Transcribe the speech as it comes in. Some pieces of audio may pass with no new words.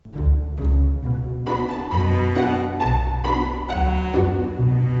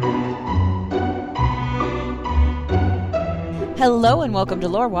Hello and welcome to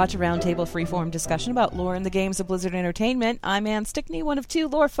Lore Watch, a roundtable freeform discussion about lore in the games of Blizzard Entertainment. I'm Ann Stickney, one of two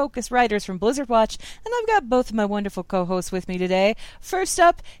lore-focused writers from Blizzard Watch, and I've got both of my wonderful co-hosts with me today. First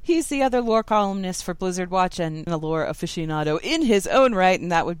up, he's the other lore columnist for Blizzard Watch and a lore aficionado in his own right,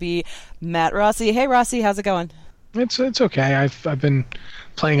 and that would be Matt Rossi. Hey Rossi, how's it going? It's okay. I've been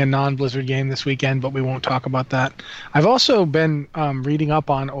playing a non-Blizzard game this weekend, but we won't talk about that. I've also been reading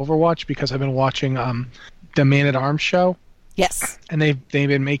up on Overwatch because I've been watching the Man-at-Arms show. Yes. And they've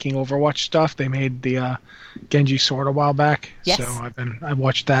been making Overwatch stuff. They made the Genji sword a while back. Yes. So I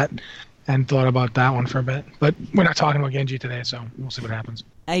watched that and thought about that one for a bit. But we're not talking about Genji today, so we'll see what happens.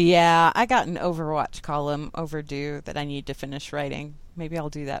 Yeah, I got an Overwatch column overdue that I need to finish writing. Maybe I'll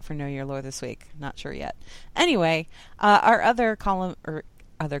do that for Know Your Lore this week. Not sure yet. Anyway, our other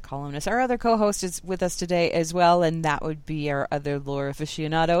columnist, our other co-host is with us today as well, and that would be our other lore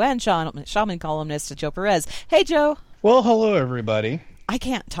aficionado and shaman columnist, Joe Perez. Hey, Joe. Well, hello, everybody. I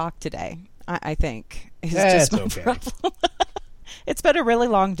can't talk today, I think. That's okay. Problem. It's been a really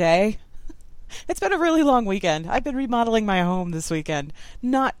long day. It's been a really long weekend. I've been remodeling my home this weekend.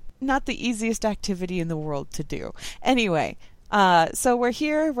 Not the easiest activity in the world to do. Anyway, so we're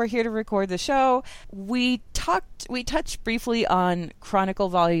here to record the show. We touched briefly on Chronicle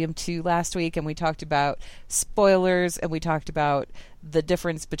Volume 2 last week, and we talked about spoilers, and we talked about the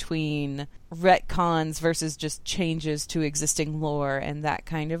difference between retcons versus just changes to existing lore and that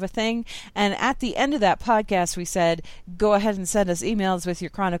kind of a thing. And at the end of that podcast, we said, go ahead and send us emails with your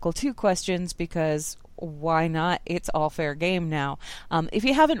Chronicle 2 questions, because why not? It's all fair game now. If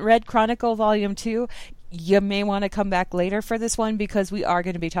you haven't read Chronicle Volume 2, you may want to come back later for this one, because we are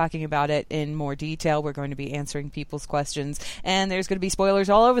going to be talking about it in more detail. We're going to be answering people's questions, and there's going to be spoilers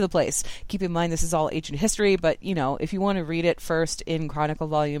all over the place. Keep in mind, this is all ancient history, but, if you want to read it first in Chronicle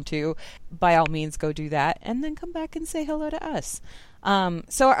Volume 2, by all means, go do that, and then come back and say hello to us.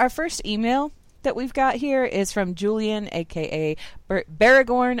 So our first email that we've got here is from Julian, a.k.a.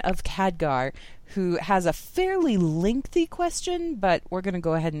 Baragorn of Khadgar, who has a fairly lengthy question, but we're going to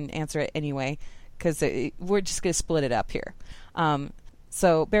go ahead and answer it anyway, because we're just going to split it up here.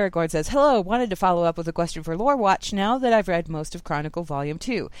 So Baragorn says, hello, wanted to follow up with a question for Lore Watch now that I've read most of Chronicle Volume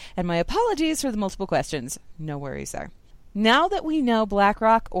 2. And my apologies for the multiple questions. No worries there. Now that we know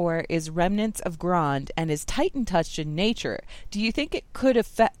Blackrock ore is remnants of Grond and is Titan-touched in nature, do you think it could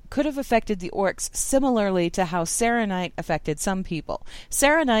have affected the orcs similarly to how Serenite affected some people?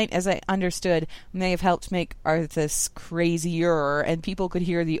 Serenite, as I understood, may have helped make Arthas crazier, and people could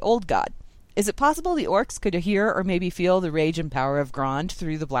hear the old god. Is it possible the orcs could hear or maybe feel the rage and power of Grond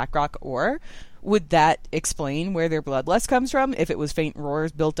through the Blackrock ore? Would that explain where their bloodlust comes from, if it was faint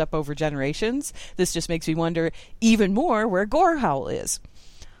roars built up over generations? This just makes me wonder even more where Gorehowl is.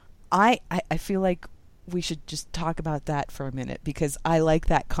 I feel like we should just talk about that for a minute, because I like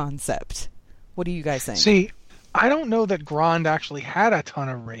that concept. What do you guys think? See, I don't know that Grond actually had a ton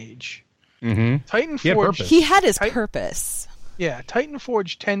of rage. Mm-hmm. Titanforge... He had his purpose. Yeah,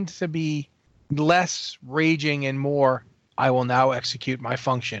 Titanforge tends to be less raging and more, I will now execute my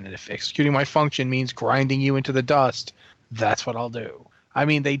function. And if executing my function means grinding you into the dust, that's what I'll do. I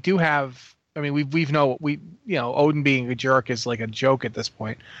mean, they do have... I mean, Odin being a jerk is like a joke at this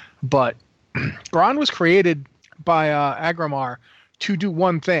point. But Grond was created by Agramar to do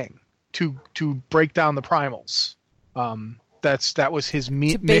one thing, to break down the primals. That was his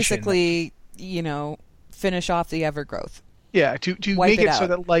mission. To basically, finish off the Evergrowth. Yeah, to make it so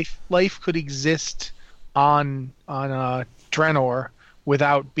that life could exist on Draenor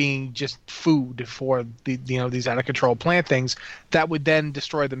without being just food for these out of control plant things that would then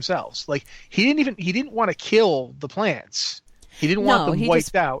destroy themselves. Like he didn't want to kill the plants. He didn't want them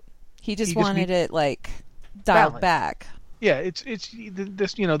wiped out. He just wanted it dialed back. Yeah, it's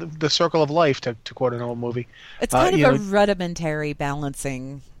this the circle of life, to quote an old movie. It's kind of a rudimentary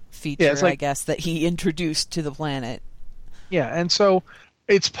balancing feature, I guess, that he introduced to the planet. Yeah, and so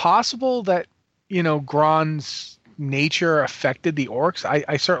it's possible that, Grond's nature affected the orcs.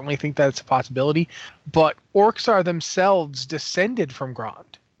 I certainly think that's a possibility. But orcs are themselves descended from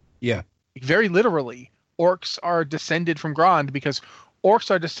Grond. Yeah. Very literally, orcs are descended from Grond, because orcs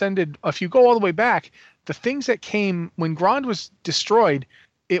are descended, if you go all the way back, the things that came when Grond was destroyed,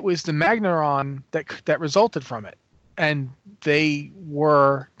 it was the Magnaron that resulted from it. And they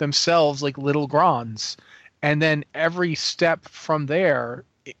were themselves like little Gronds. And then every step from there,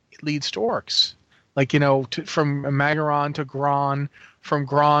 it leads to orcs. Like, from Magaron to Gron, from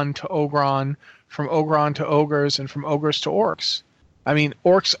Gron to Ogron, from Ogron to ogres, and from ogres to orcs. I mean,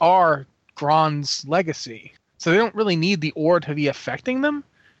 orcs are Grond's legacy. So they don't really need the ore to be affecting them,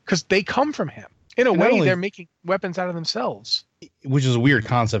 because they come from him. In a way, they're making weapons out of themselves. which is a weird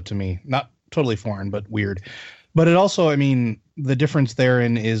concept to me. Not totally foreign, but weird. But it also, I mean, the difference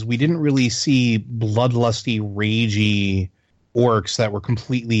therein is we didn't really see bloodlusty, ragey orcs that were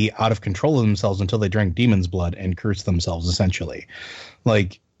completely out of control of themselves until they drank demon's blood and cursed themselves, essentially.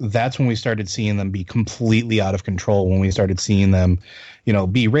 Like, that's when we started seeing them be completely out of control, when we started seeing them,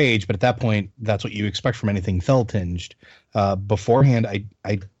 be rage. But at that point, that's what you expect from anything fel-tinged. Beforehand,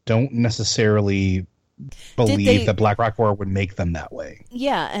 I don't necessarily believe that Blackrock War would make them that way.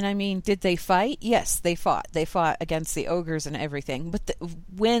 Yeah, and I mean, did they fight? Yes, they fought. They fought against the ogres and everything. But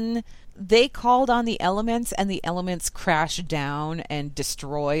when they called on the elements and the elements crashed down and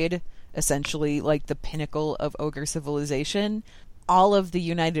destroyed, essentially, like the pinnacle of ogre civilization, all of the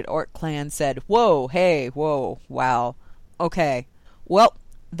United Orc clan said, whoa, hey, whoa, wow, okay, well,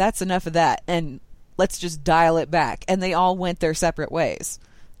 that's enough of that, and let's just dial it back. And they all went their separate ways.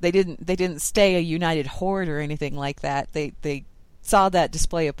 They didn't stay a united horde or anything like that. They saw that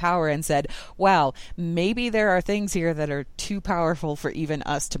display of power and said, wow, maybe there are things here that are too powerful for even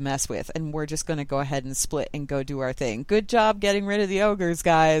us to mess with, and we're just going to go ahead and split and go do our thing. Good job getting rid of the ogres,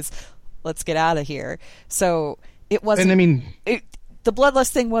 guys. Let's get out of here. So it wasn't... And I mean... the bloodlust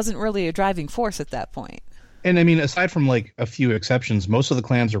thing wasn't really a driving force at that point. And I mean, aside from like a few exceptions, most of the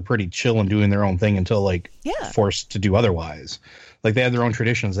clans were pretty chill and doing their own thing until forced to do otherwise. Like, they had their own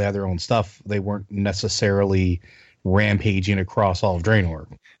traditions, they had their own stuff. They weren't necessarily rampaging across all of Draenor.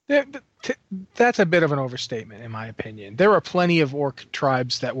 That's a bit of an overstatement, in my opinion. There were plenty of orc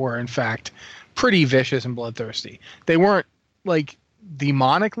tribes that were, in fact, pretty vicious and bloodthirsty. They weren't like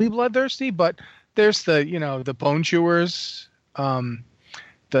demonically bloodthirsty, but there's the Bone Chewers, the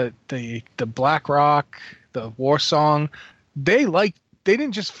Blackrock, the War Song. They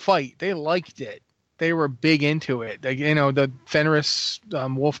didn't just fight, they liked it. They were big into it. The Fenris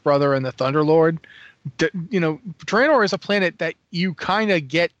Wolf Brother and the Thunderlord. Draenor is a planet that you kind of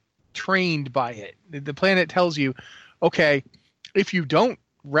get trained by it. The planet tells you, okay, if you don't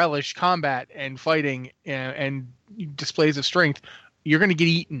relish combat and fighting and displays of strength, you're going to get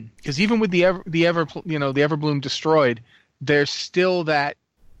eaten. Because even with the Everbloom destroyed, there's still that.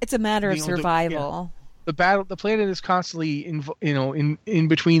 It's a matter of survival. The planet is constantly in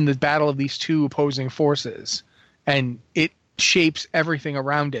between the battle of these two opposing forces, and it shapes everything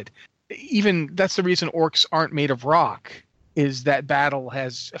around it. Even that's the reason orcs aren't made of rock, is that battle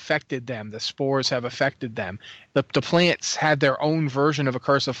has affected them. The spores have affected them. The plants had their own version of a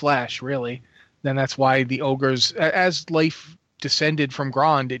curse of flesh, really. Then that's why the ogres, as life descended from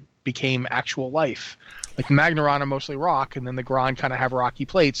Grond, it became actual life. Like Magnaron are mostly rock, and then the Grond kind of have rocky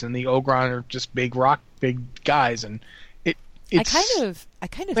plates, and the Ogron are just big guys, and it's. I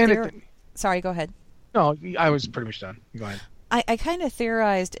kind of. Sorry, go ahead. No, I was pretty much done. Go ahead. I kind of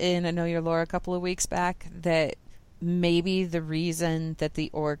theorized in I Know Your Lore a couple of weeks back that maybe the reason that the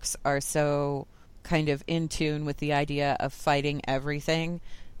orcs are so kind of in tune with the idea of fighting everything,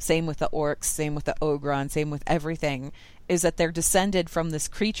 same with the orcs, same with the Ogron, same with everything, is that they're descended from this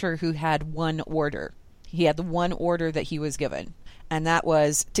creature who had one order. He had the one order that he was given, and that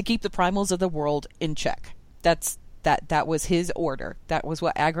was to keep the primals of the world in check. That was his order. That was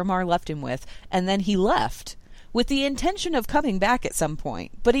what Agramar left him with, and then he left with the intention of coming back at some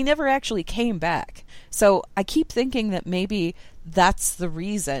point, but he never actually came back. So I keep thinking that maybe that's the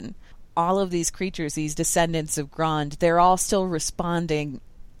reason all of these creatures, these descendants of Grond, they're all still responding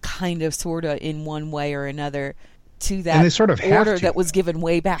kind of, sort of, in one way or another to that and they sort of order that was given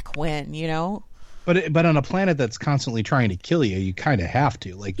way back when, But on a planet that's constantly trying to kill you, you kind of have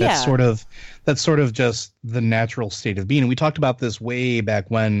to. Like, that's sort of just the natural state of being. And we talked about this way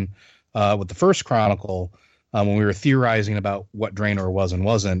back when, with the first Chronicle, when we were theorizing about what Draenor was and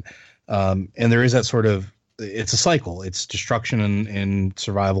wasn't. And there is that sort of, it's a cycle. It's destruction and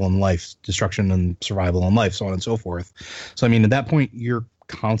survival and life, destruction and survival and life, so on and so forth. So, I mean, at that point, you're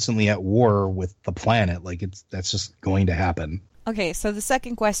constantly at war with the planet. Like, that's just going to happen. Okay, so the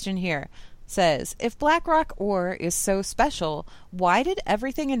second question here says, if Blackrock ore is so special, why did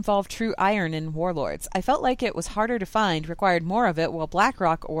everything involve true iron in Warlords? I felt like it was harder to find, required more of it, while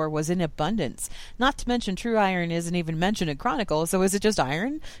Blackrock ore was in abundance. Not to mention true iron isn't even mentioned in Chronicle, so is it just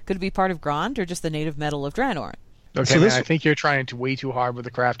iron? Could it be part of Grond or just the native metal of Draenor? Okay, so I think you're trying to way too hard with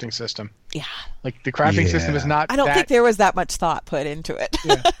the crafting system. Yeah. Like, the crafting system is not I don't think there was that much thought put into it.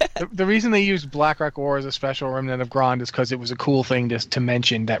 Yeah. The reason they used Blackrock ore as a special remnant of Grond is because it was a cool thing to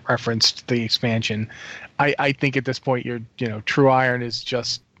mention that referenced the expansion. I think at this point, true iron is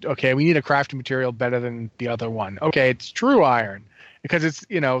just, okay, we need a crafting material better than the other one. Okay, it's true iron. Because it's,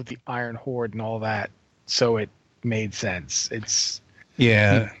 the Iron Horde and all that. So it made sense. It's...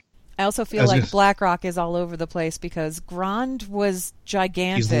 Yeah. I also feel like BlackRock is all over the place because Grond was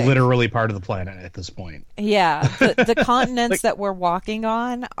gigantic. He's literally part of the planet at this point. Yeah, the continents that we're walking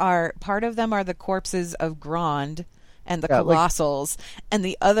on are part of them are the corpses of Grond and the Colossals, and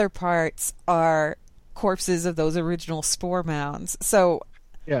the other parts are corpses of those original spore mounds. So,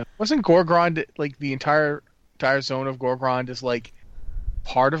 yeah, wasn't Gorgrond like the entire zone of Gorgrond is like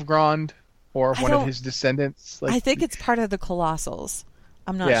part of Grond or one of his descendants? Like, I think it's part of the Colossals.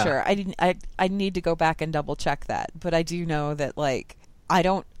 I'm not sure. I need to go back and double check that, but I do know that like I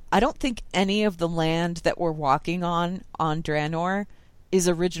don't think any of the land that we're walking on Draenor is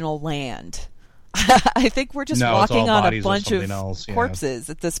original land. I think we're just walking on a bunch of corpses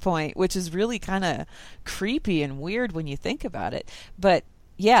at this point, which is really kind of creepy and weird when you think about it. But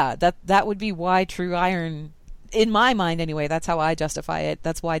yeah, that would be why True Iron, in my mind anyway, that's how I justify it.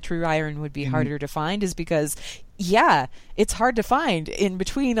 That's why True Iron would be harder to find, is because it's hard to find in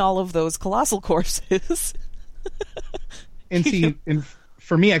between all of those colossal corpses. And see,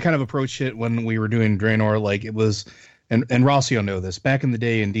 for me, I kind of approached it when we were doing Draenor like it was. And Rossio know this. Back in the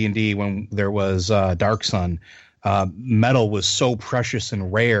day in D&D when there was Dark Sun, metal was so precious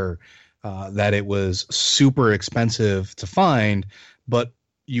and rare that it was super expensive to find, but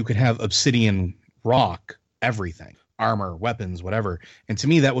you could have obsidian rock, everything, armor, weapons, whatever. And to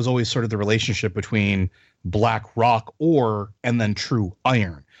me, that was always sort of the relationship between black rock ore and then true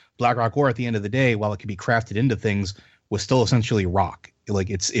iron. Black rock ore at the end of the day, while it could be crafted into things, was still essentially rock. Like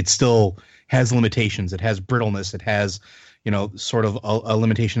it still has limitations. It has brittleness. It has, sort of a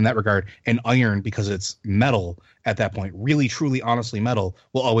limitation in that regard. And iron, because it's metal at that point, really, truly, honestly metal,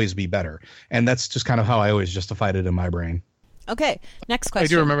 will always be better. And that's just kind of how I always justified it in my brain. Okay, next question.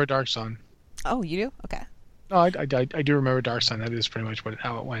 I do remember Dark Sun. Oh, you do? Okay. No, I do remember Dark Sun. That is pretty much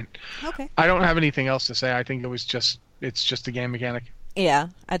how it went. Okay. I don't have anything else to say. I think it's just a game mechanic. Yeah,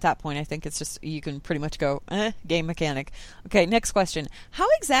 at that point, I think it's just, you can pretty much go, game mechanic. Okay, next question. How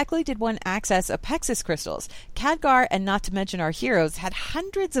exactly did one access Apexis crystals? Khadgar, and not to mention our heroes, had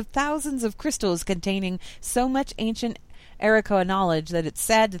hundreds of thousands of crystals containing so much ancient Ericoa knowledge that it's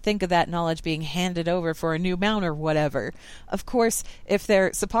sad to think of that knowledge being handed over for a new mount or whatever. Of course, if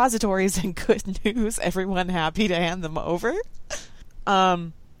they're suppositories and good news, everyone happy to hand them over.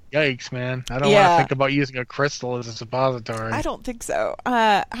 Yikes, man. I don't want to think about using a crystal as a suppository. I don't think so.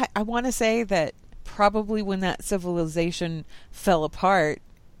 I want to say that probably when that civilization fell apart,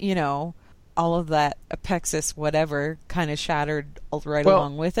 all of that Apexis whatever kind of shattered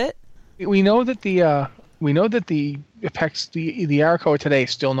along with it. We know that the Ericoa today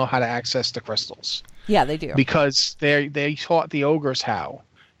still know how to access the crystals. Yeah, they do. Because they taught the ogres how.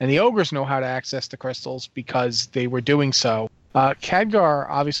 And the ogres know how to access the crystals because they were doing so. Khadgar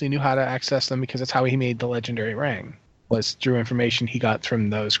obviously knew how to access them because that's how he made the legendary ring, was through information he got from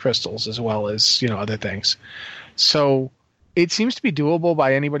those crystals as well as, other things. So it seems to be doable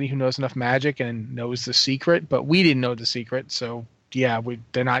by anybody who knows enough magic and knows the secret, but we didn't know the secret, so yeah,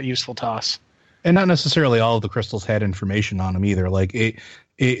 they're not useful to us. And not necessarily all of the crystals had information on them either. Like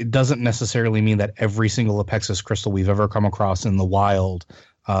it doesn't necessarily mean that every single Apexis crystal we've ever come across in the wild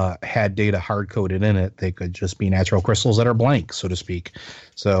had data hard-coded in it. They could just be natural crystals that are blank, so to speak.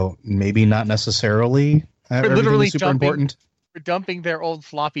 So maybe not necessarily literally super important. We're dumping their old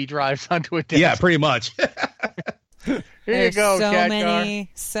floppy drives onto a disk. Yeah, pretty much. Here There's you go,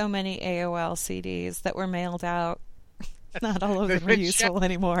 so many AOL CDs that were mailed out. Not all of them are useful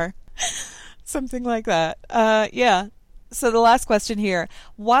anymore. Something like that. Yeah. So the last question here.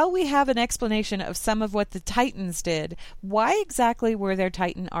 While we have an explanation of some of what the Titans did, why exactly were there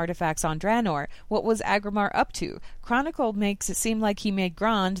Titan artifacts on Draenor? What was Agramar up to? Chronicle makes it seem like he made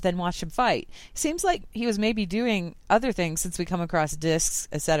Grond, then watched him fight. Seems like he was maybe doing other things since we come across discs,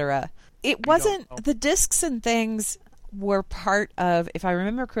 etc. It wasn't... The discs and things were part of, if I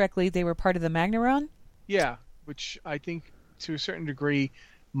remember correctly, they were part of the Magnaron? Yeah, which I think to a certain degree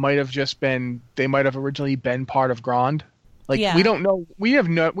might have just been... They might have originally been part of Grond. We don't know. We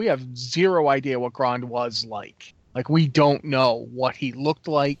have zero idea what Grond was like. Like, we don't know what he looked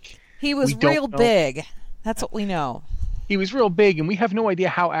like. He was real big. That's what we know. He was real big, and we have no idea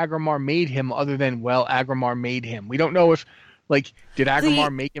how Agramar made him other than, Agramar made him. We don't know if, did Agramar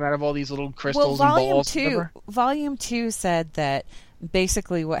make him out of all these little crystals and balls? Volume 2 said that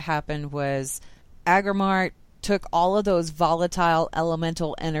basically what happened was Agramar took all of those volatile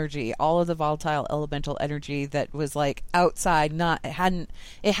elemental energy, that was outside,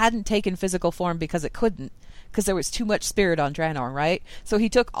 it hadn't taken physical form because it couldn't, because there was too much spirit on Draenor, right? So he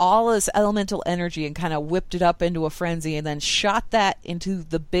took all this elemental energy and kind of whipped it up into a frenzy and then shot that into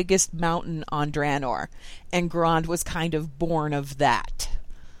the biggest mountain on Draenor, and Grond was kind of born of that.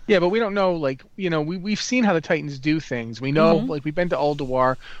 Yeah, but we don't know, like, we've seen how the Titans do things. We know, like, we've been to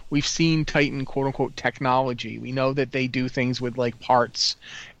Ulduar. We've seen Titan, quote-unquote, technology. We know that they do things with, like, parts.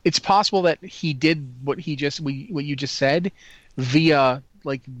 It's possible that he did what you just said via,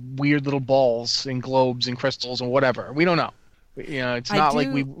 like, weird little balls and globes and crystals and whatever. We don't know. It's not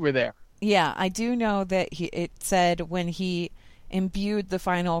like we were there. Yeah, I do know that it said when he imbued the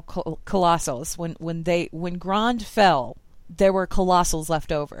final colossals, when Grond fell, there were colossals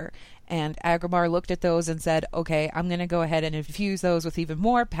left over, and Agremar looked at those and said, okay, I'm going to go ahead and infuse those with even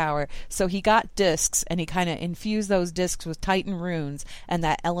more power. So he got discs, and he kind of infused those discs with Titan runes and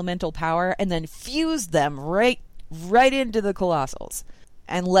that elemental power, and then fused them right into the colossals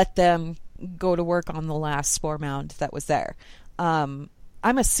and let them go to work on the last spore mound that was there. I'm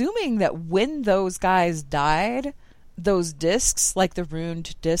assuming that when those guys died, those discs, like the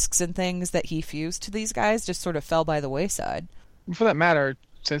runed discs and things that he fused to these guys, just sort of fell by the wayside. For that matter,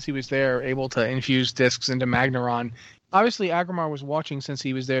 since he was there, able to infuse discs into Magneron, obviously Agremar was watching since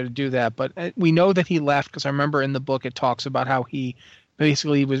he was there to do that, but we know that he left because I remember in the book it talks about how he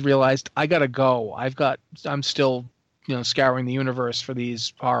basically realized, I gotta go. I'm still, scouring the universe for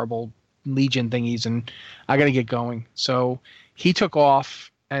these horrible Legion thingies, and I gotta get going. So he took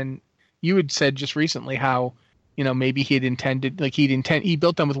off, and you had said just recently how maybe he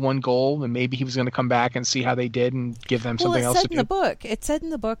built them with one goal, and maybe he was going to come back and see how they did and give them something else to do. It said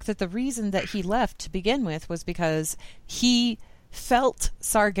in the book that the reason that he left to begin with was because he felt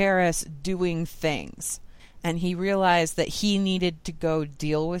Sargeras doing things, and he realized that he needed to go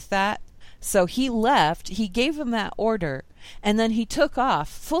deal with that. So he left, he gave him that order, and then he took off,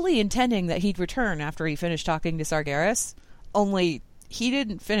 fully intending that he'd return after he finished talking to Sargeras, only he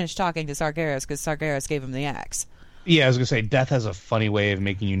didn't finish talking to Sargeras because Sargeras gave him the axe. Yeah, I was going to say, death has a funny way of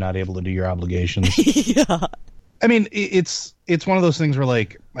making you not able to do your obligations. Yeah. I mean, it's one of those things where,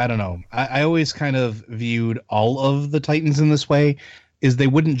 like, I don't know. I always kind of viewed all of the Titans in this way, is they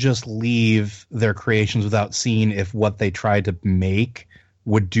wouldn't just leave their creations without seeing if what they tried to make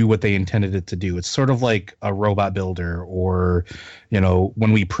would do what they intended it to do. It's sort of like a robot builder, or,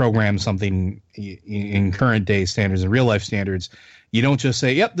 when we program something in current day standards and real life standards, you don't just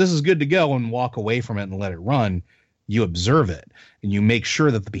say, yep, this is good to go, and walk away from it and let it run. You observe it, and you make sure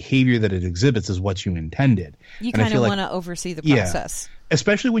that the behavior that it exhibits is what you intended. You kind of want to oversee the process. Yeah,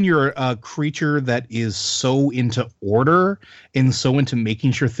 especially when you're a creature that is so into order and so into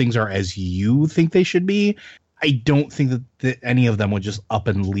making sure things are as you think they should be. I don't think that any of them would just up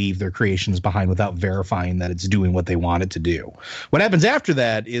and leave their creations behind without verifying that it's doing what they want it to do. What happens after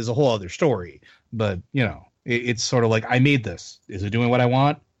that is a whole other story. But, it's sort of like, I made this. Is it doing what I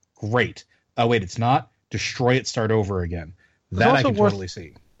want? Great. Oh, wait, it's not? Destroy it, start over again. That I can totally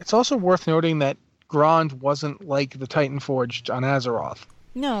see. It's also worth noting that Grond wasn't like the Titan Forged on Azeroth.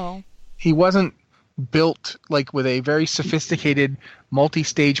 No. He wasn't built like with a very sophisticated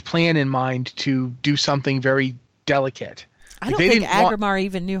multi-stage plan in mind to do something very delicate. I don't think Agremar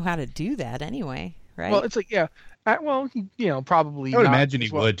even knew how to do that anyway, right? Well, it's like, yeah. Probably. I would imagine he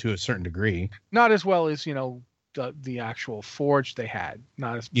would to a certain degree. Not as well as, the actual Forge they had.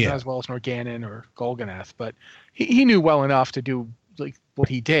 Not as well as Morganon or Golganath, but he knew well enough to do like what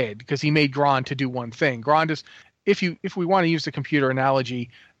he did, because he made Grond to do one thing. Grond is, if we want to use the computer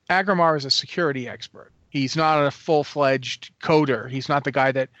analogy, Agremar is a security expert. He's not a full-fledged coder. He's not the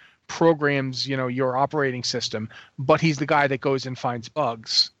guy that programs, your operating system, but he's the guy that goes and finds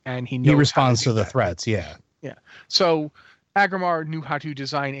bugs, and he responds to the threats. Yeah. Yeah. So Agremar knew how to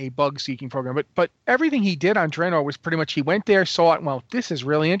design a bug-seeking program, but everything he did on Draenor was pretty much, he went there, saw it, well, this is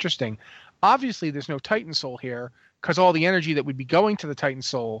really interesting. Obviously, there's no Titan Soul here, because all the energy that would be going to the Titan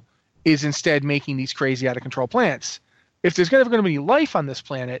Soul is instead making these crazy out-of-control planets. If there's ever going to be life on this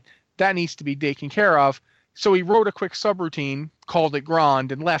planet, that needs to be taken care of. So he wrote a quick subroutine, called it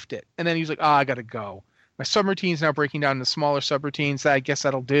Grond, and left it. And then he was like, I got to go. My subroutine's now breaking down into smaller subroutines. I guess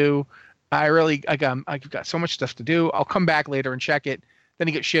that'll do. I've got so much stuff to do. I'll come back later and check it. Then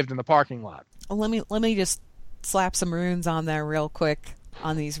he gets shivved in the parking lot. Well, let me just slap some runes on there real quick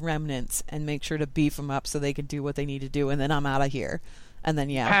on these remnants and make sure to beef them up so they can do what they need to do, and then I'm out of here. And then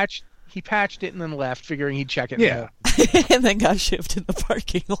he patched it and then left, figuring he'd check it. Yeah, and then got shivved in the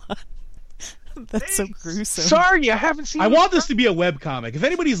parking lot. That's so gruesome. Sorry, I haven't seen. I want this to be a webcomic. If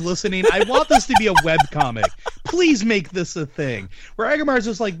anybody's listening, I want this to be a webcomic. Please make this a thing. Where Agramar's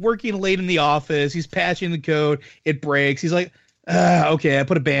just like working late in the office. He's patching the code. It breaks. He's like, Okay, I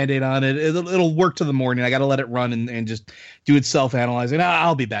put a Band-Aid on it. It'll work to the morning. I got to let it run and just do its self-analyzing.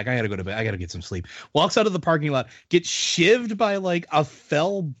 I'll be back. I got to go to bed. I got to get some sleep. Walks out of the parking lot, gets shivved by like a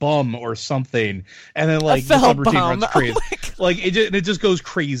fell bum or something, and then like the subroutine runs crazy. Like it just goes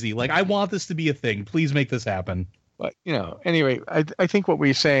crazy. Like, I want this to be a thing. Please make this happen. But anyway, I think what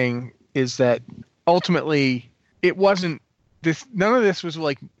we're saying is that ultimately it wasn't this. None of this was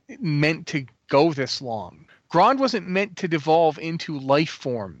like meant to go this long. Grond wasn't meant to devolve into life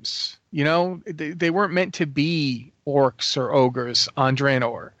forms. They weren't meant to be orcs or ogres on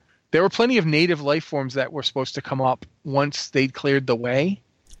Draenor. There were plenty of native life forms that were supposed to come up once they'd cleared the way.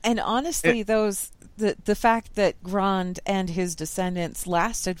 And honestly, the fact that Grond and his descendants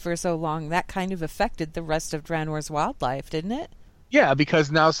lasted for so long, that kind of affected the rest of Draenor's wildlife, didn't it? Yeah,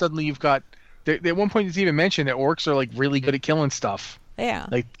 because now suddenly you've got. At one point, it's even mentioned that orcs are like really good at killing stuff. Yeah.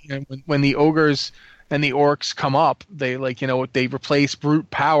 Like when the ogres and the orcs come up, they they replace brute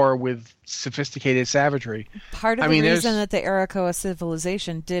power with sophisticated savagery. Part of the reason that the Arakoa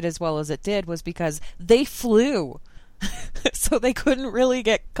civilization did as well as it did was because they flew. So they couldn't really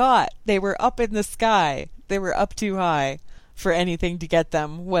get caught. They were up in the sky. They were up too high for anything to get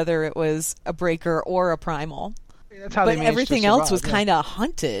them, whether it was a breaker or a primal. That's how but everything else was kind of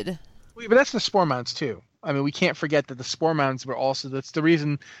hunted. But that's the spore mounds too. I mean, we can't forget that the spore mounds were also. That's the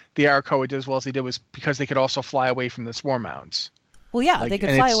reason the Arakoa did as well as they did, was because they could also fly away from the spore mounds. Well, yeah, they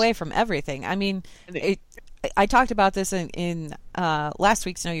could fly away from everything. I mean, I talked about this in last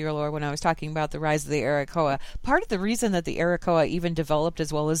week's Know Your Lore when I was talking about the rise of the Arakoa. Part of the reason that the Arakoa even developed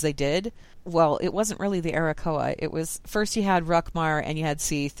as well as they did, well, it wasn't really the Arakoa. It was, first you had Rukmar, and you had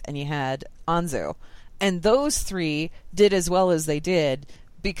Seath, and you had Anzu. And those three did as well as they did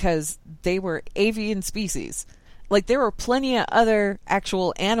because they were avian species. Like, there were plenty of other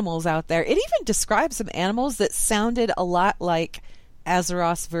actual animals out there. It even describes some animals that sounded a lot like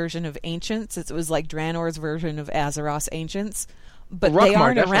Azeroth's version of Ancients. It was like Draenor's version of Azeroth's Ancients, but they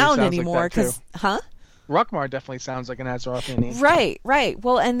aren't around anymore because, Rukmar definitely sounds like an Azerothian ancient. Right.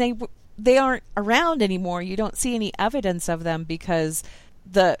 Well, and they aren't around anymore. You don't see any evidence of them because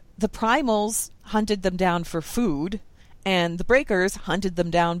the primals hunted them down for food, and the breakers hunted them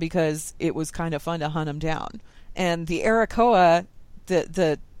down because it was kind of fun to hunt them down. And the Arakoa,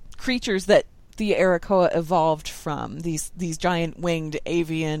 the creatures that the Arakoa evolved from, these giant winged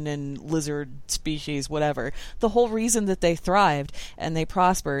avian and lizard species, whatever, the whole reason that they thrived and they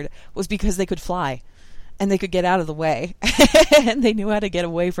prospered was because they could fly and they could get out of the way and they knew how to get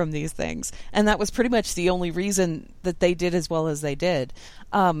away from these things. And that was pretty much the only reason that they did as well as they did.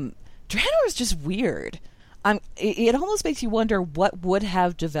 Draenor is just weird. It almost makes you wonder what would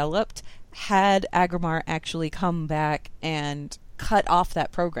have developed had Agremar actually come back and cut off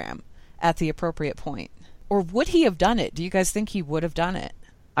that program at the appropriate point. Or would he have done it? Do you guys think he would have done it?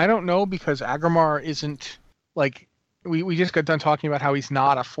 I don't know, because Agremar isn't, like, we just got done talking about how he's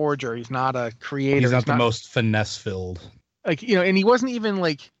not a forger, he's not a creator. He's not the most finesse-filled. Like, and he wasn't even,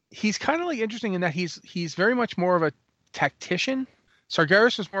 like, he's kind of, like, interesting in that he's very much more of a tactician.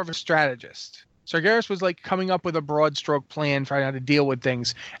 Sargeras was more of a strategist. Sargeras was, like, coming up with a broad stroke plan for how to deal with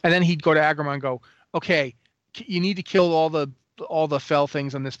things. And then he'd go to Agremar and go, okay, you need to kill all the fell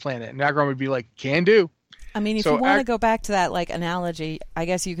things on this planet. And Agremar would be like, can do. I mean, if you want to go back to that, like, analogy, I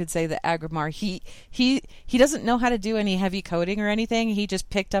guess you could say that Agremar, he doesn't know how to do any heavy coding or anything. He just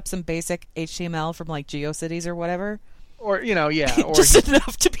picked up some basic HTML from, like, GeoCities or whatever. Or, yeah. Or just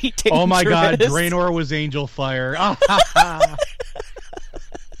enough to be dangerous. Oh my god, Draenor was Angel Fire.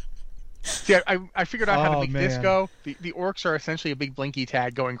 See, I figured out how to make this go. The orcs are essentially a big blinky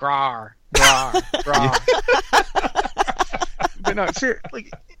tag going grar, grar, grar. But no,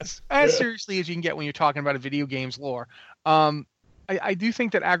 like, as seriously as you can get when you're talking about a video game's lore. I do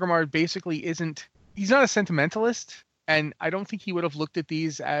think that Agremar basically he's not a sentimentalist, and I don't think he would have looked at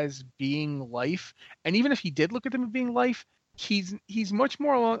these as being life. And even if he did look at them as being life, he's much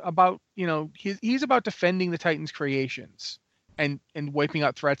more about, he's about defending the Titans' creations and wiping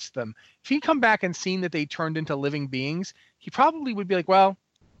out threats to them. If he'd come back and seen that they turned into living beings, he probably would be like, well,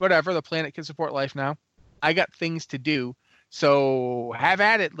 whatever, the planet can support life now. I got things to do. So have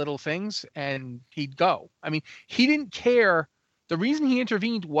at it, little things, and he'd go. I mean, he didn't care. The reason he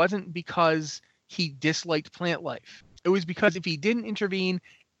intervened wasn't because he disliked plant life. It was because if he didn't intervene,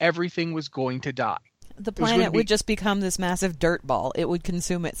 everything was going to die. The planet would just become this massive dirt ball. It would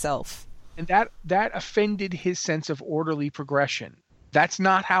consume itself. And that offended his sense of orderly progression. That's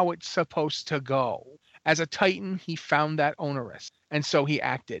not how it's supposed to go. As a Titan, he found that onerous, and so he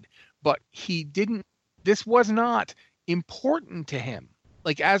acted. But this was not important to him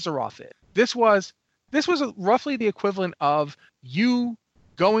like Azeroth is. This was, This was roughly the equivalent of you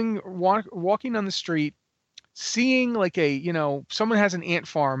walking on the street, seeing like someone has an ant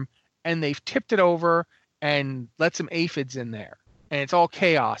farm and they've tipped it over and let some aphids in there. And it's all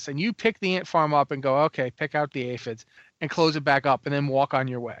chaos. And you pick the ant farm up and go, okay, pick out the aphids and close it back up and then walk on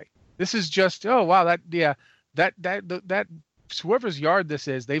your way. This is just, oh, wow, that whoever's yard this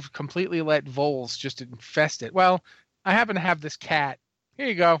is, they've completely let voles just infest it. Well, I happen to have this cat. Here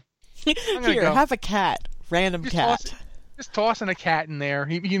you go. Here, have a cat. Random cat. Just tossing a cat in there.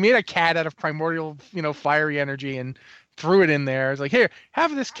 He made a cat out of primordial, fiery energy and threw it in there. It's like, here,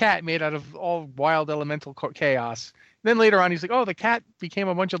 have this cat made out of all wild elemental chaos. Then later on, he's like, oh, the cat became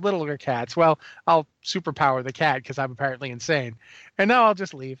a bunch of littler cats. Well, I'll superpower the cat because I'm apparently insane. And now I'll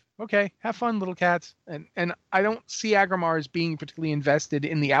just leave. Okay, have fun, little cats. And I don't see Agrimar as being particularly invested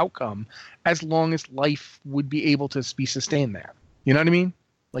in the outcome as long as life would be able to be sustained there. You know what I mean?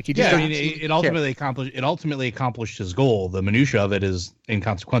 Like he just it ultimately accomplished his goal. The minutia of it is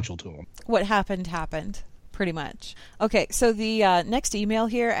inconsequential to him. What happened, pretty much. Okay, so the next email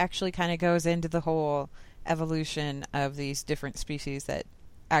here actually kind of goes into the whole evolution of these different species that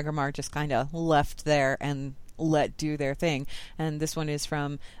Agrimar just kind of left there and let do their thing. And this one is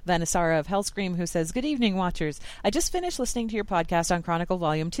from Vanessara of Hellscream, who says, "Good evening, Watchers. I just finished listening to your podcast on Chronicle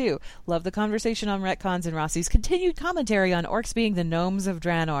Volume 2. Love the conversation on retcons and Rossi's continued commentary on orcs being the gnomes of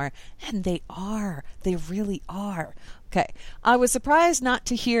Draenor. And they are. They really are. Okay. I was surprised not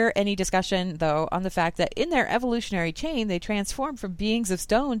to hear any discussion, though, on the fact that in their evolutionary chain, they transformed from beings of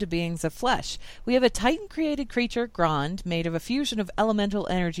stone to beings of flesh. We have a Titan-created creature, Grond, made of a fusion of elemental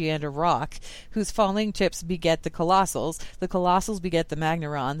energy and a rock, whose falling chips beget the Colossals beget the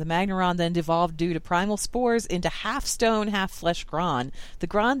Magneron. The Magneron then evolved due to primal spores into half-stone, half-flesh Gron. The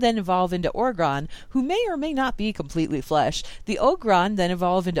Gron then evolve into Orgron, who may or may not be completely flesh. The Ogron then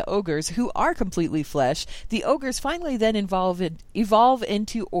evolve into ogres, who are completely flesh. The ogres finally then evolve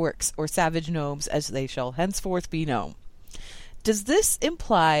into orcs, or savage gnomes, as they shall henceforth be known. Does this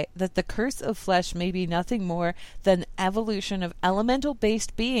imply that the curse of flesh may be nothing more than evolution of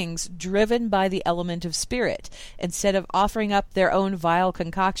elemental-based beings driven by the element of spirit? Instead of offering up their own vile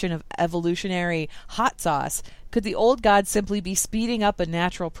concoction of evolutionary hot sauce, could the old gods simply be speeding up a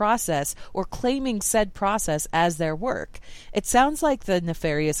natural process or claiming said process as their work? It sounds like the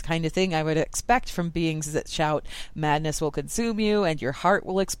nefarious kind of thing I would expect from beings that shout, "Madness will consume you, and your heart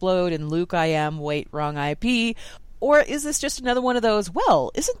will explode, and Luke I am, wait, wrong IP." Or is this just another one of those,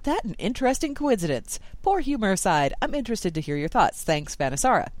 well, isn't that an interesting coincidence? Poor humor aside, I'm interested to hear your thoughts. Thanks,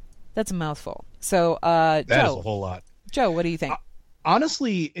 Vanessara. That's a mouthful. So, That Joe, is a whole lot. Joe, what do you think?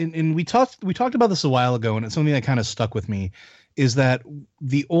 Honestly, and we talked about this a while ago, and it's something that kind of stuck with me, is that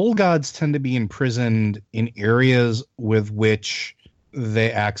the old gods tend to be imprisoned in areas with which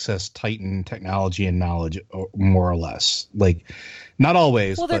they access Titan technology and knowledge, more or less. Like, not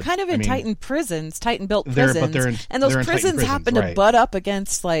always. Well, they're kind of in Titan prisons, Titan-built prisons, and they're those prisons happen to butt up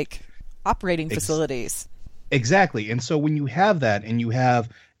against, like, operating facilities. Exactly. And so when you have that, and you have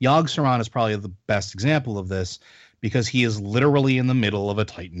Yogg-Saron is probably the best example of this, because he is literally in the middle of a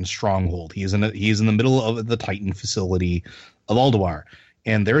Titan stronghold. He is in the middle of the Titan facility of Ulduar.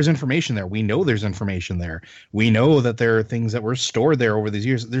 And there is information there. We know there's information there. We know that there are things that were stored there over these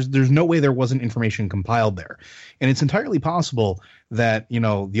years. There's no way there wasn't information compiled there. And it's entirely possible that,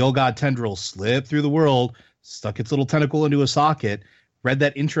 the old god tendril slipped through the world, stuck its little tentacle into a socket, read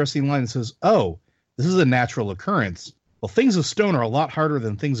that interesting line that says, oh, this is a natural occurrence. Well, things of stone are a lot harder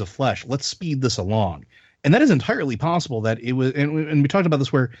than things of flesh. Let's speed this along. And that is entirely possible that it was, and we talked about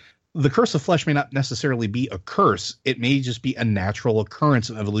this, where the curse of flesh may not necessarily be a curse. It may just be a natural occurrence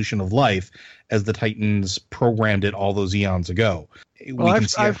of evolution of life as the Titans programmed it all those eons ago. Well, I'm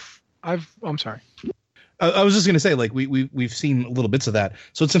sorry. I was just going to say, like, we've seen little bits of that.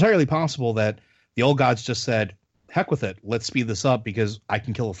 So it's entirely possible that the old gods just said, heck with it. Let's speed this up because I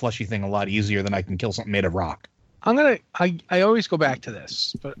can kill a fleshy thing a lot easier than I can kill something made of rock. I always go back to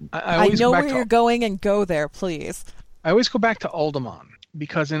this, but I know where you're going, and go there, please. I always go back to Uldaman,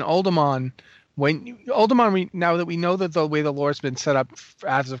 because in Uldaman, now that we know that the way the lore's been set up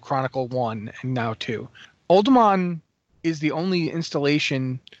as of Chronicle 1 and now 2, Uldaman is the only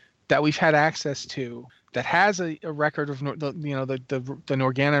installation that we've had access to that has a record of the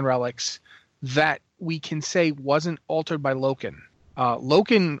Norgannon relics that we can say wasn't altered by Loken.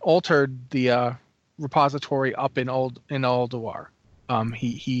 Loken altered the repository up in Ulduar.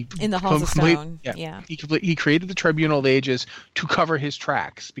 He in the Halls of Stone. Yeah. He created the Tribunal of Ages to cover his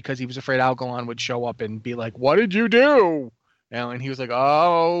tracks because he was afraid Algalon would show up and be like, "What did you do?" And he was like,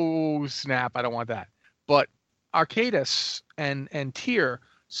 "Oh snap! I don't want that." But Arcadus and Tyr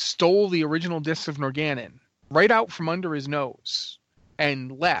stole the original discs of Norgannon right out from under his nose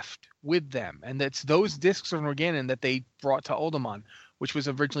and left with them. And that's those discs of Norgannon that they brought to Uldaman, which was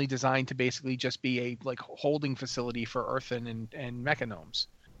originally designed to basically just be a like holding facility for Earthen and Mechanomes.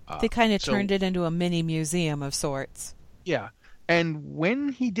 They kind of turned it into a mini museum of sorts. Yeah. And when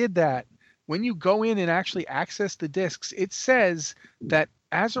he did that, when you go in and actually access the discs, it says that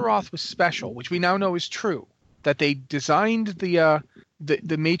Azeroth was special, which we now know is true. That they designed the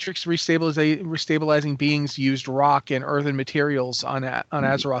Matrix restabilizing beings used rock and earthen materials on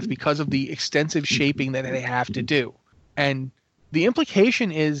Azeroth because of the extensive shaping that they have to do. And the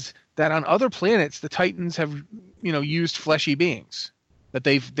implication is that on other planets, the Titans have, used fleshy beings. That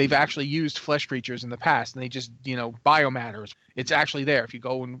they've actually used flesh creatures in the past, and they just biomatter. It's actually there. If you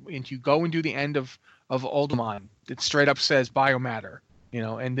go and do the end of Uldaman, it straight up says biomatter.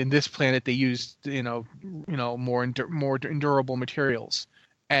 And in this planet they used more endurable materials,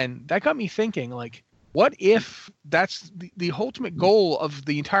 and that got me thinking, like, what if that's the ultimate goal of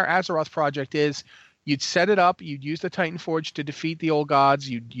the entire Azeroth project is you'd set it up, you'd use the Titan Forge to defeat the old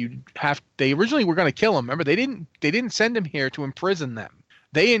gods, they originally were going to kill them. Remember, they didn't send him here to imprison them.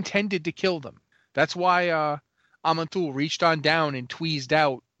 They intended to kill them. That's why Aman'Thul reached on down and tweezed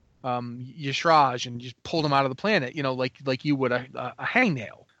out Y'Shaarj and just pulled him out of the planet, like you would a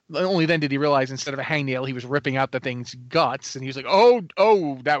hangnail. Only then did he realize instead of a hangnail, he was ripping out the thing's guts, and he was like,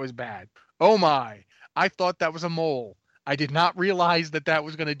 oh, that was bad. Oh my, I thought that was a mole. I did not realize that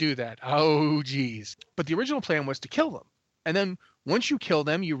was going to do that. Oh, geez. But the original plan was to kill them. And then once you kill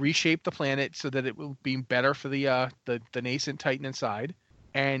them, you reshape the planet so that it will be better for the nascent Titan inside.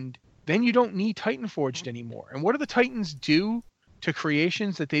 And then you don't need Titan Forged anymore. And what do the Titans do to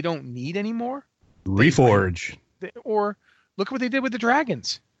creations that they don't need anymore? Reforge. Or look at what they did with the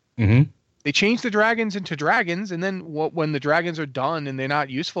dragons. Mm-hmm. They changed the dragons into dragons, and then when the dragons are done and they're not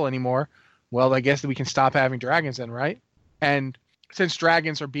useful anymore, well, I guess that we can stop having dragons then, right? And since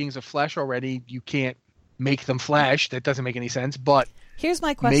dragons are beings of flesh already, you can't make them flesh. That doesn't make any sense. But here's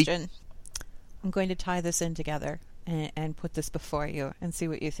my question. I'm going to tie this in together and put this before you and see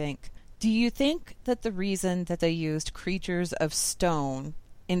what you think. Do you think that the reason that they used creatures of stone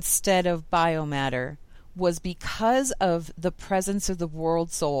instead of biomatter was because of the presence of the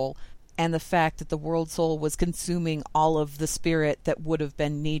World Soul and the fact that the World Soul was consuming all of the spirit that would have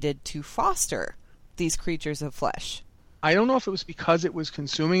been needed to foster these creatures of flesh? I don't know if it was because it was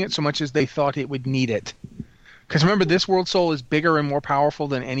consuming it so much as they thought it would need it. Because remember, this World Soul is bigger and more powerful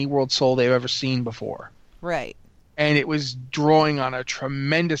than any World Soul they've ever seen before. Right. And it was drawing on a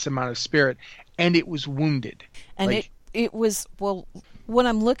tremendous amount of spirit, and it was wounded. And it was, well, what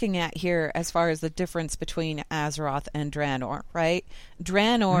I'm looking at here as far as the difference between Azeroth and Draenor, right?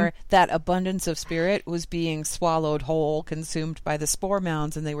 Draenor, that abundance of spirit was being swallowed whole, consumed by the spore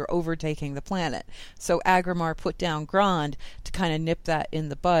mounds, and they were overtaking the planet. So Agrimar put down Grond to kind of nip that in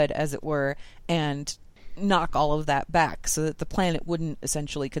the bud, as it were, and knock all of that back so that the planet wouldn't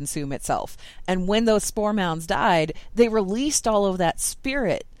essentially consume itself. And when those spore mounds died, they released all of that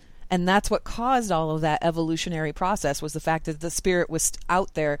spirit. And that's what caused all of that evolutionary process, was the fact that the spirit was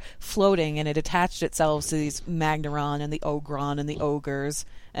out there floating, and it attached itself to these Magnaron and the Ogron and the Ogres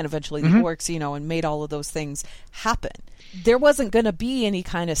and eventually the Orcs, and made all of those things happen. There wasn't going to be any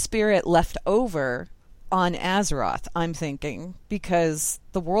kind of spirit left over on Azeroth, I'm thinking, because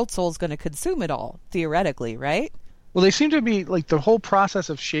the World Soul's going to consume it all, theoretically, right? Well, they seem to be, like, the whole process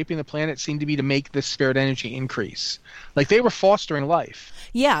of shaping the planet seemed to be to make this spirit energy increase. Like, they were fostering life.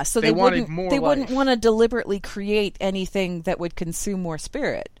 Yeah, so they wouldn't want to deliberately create anything that would consume more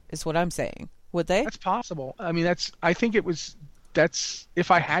spirit, is what I'm saying. Would they? That's possible. I mean, I think that's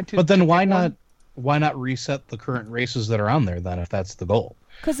if I had to. But then why not reset the current races that are on there then, if that's the goal?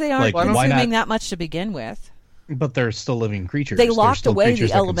 Because they aren't consuming that much to begin with. But they're still living creatures. They locked away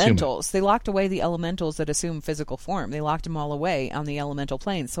the elementals. They locked away the elementals that assume physical form. They locked them all away on the elemental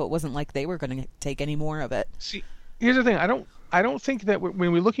plane, so it wasn't like they were going to take any more of it. See, here's the thing. I don't think that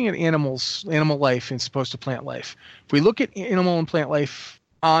when we're looking at animal life as opposed to plant life, if we look at animal and plant life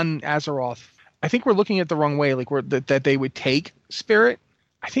on Azeroth, I think we're looking at the wrong way. Like that they would take spirit.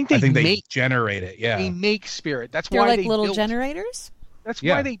 I think they generate it. Yeah, they make spirit. That's They're why like they little built, generators. That's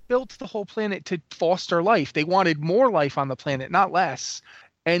why they built the whole planet, to foster life. They wanted more life on the planet, not less.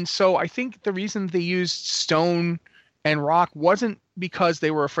 And so I think the reason they used stone and rock wasn't because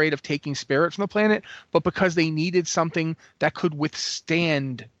they were afraid of taking spirit from the planet, but because they needed something that could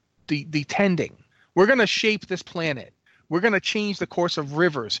withstand the tending. We're going to shape this planet. We're going to change the course of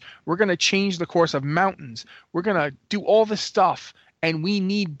rivers. We're going to change the course of mountains. We're going to do all this stuff, and we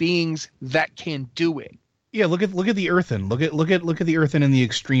need beings that can do it. Yeah, look at the earthen. Look at the earthen in the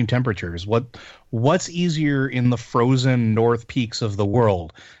extreme temperatures. What's easier in the frozen north peaks of the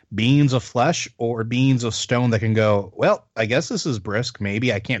world? Beings of flesh or beings of stone that can go, well, I guess this is brisk.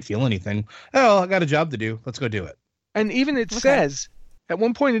 Maybe I can't feel anything. Oh, I got a job to do. Let's go do it. And even it says, at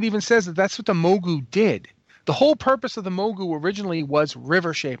one point it even says that that's what the Mogu did. The whole purpose of the Mogu originally was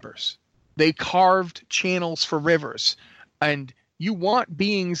river shapers. They carved channels for rivers. And you want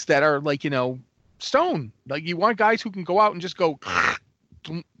beings that are like, stone. Like you want guys who can go out and just go,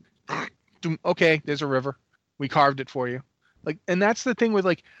 okay, there's a river. We carved it for you. Like, and that's the thing with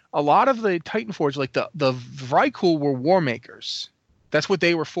like a lot of the Titan Forge, like the Vrykul were war makers. That's what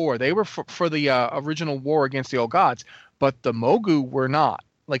they were for. They were for the original war against the old gods, but the Mogu were not.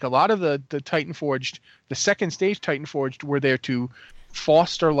 Like a lot of the Titan Forged, the second stage Titan Forged were there to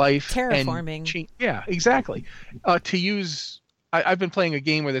foster life. Terraforming. Yeah, exactly. To use, I've been playing a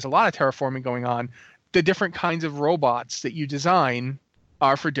game where there's a lot of terraforming going on. The different kinds of robots that you design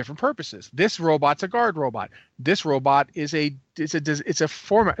are for different purposes. This robot's a guard robot. This robot is a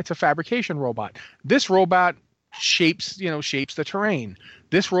fabrication robot. This robot shapes the terrain.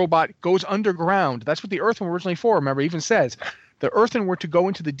 This robot goes underground. That's what the Earthen were originally for. Remember, it even says the Earthen were to go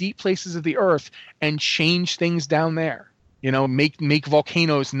into the deep places of the Earth and change things down there. Make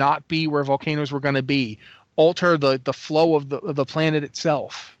volcanoes not be where volcanoes were going to be. Alter the flow of the planet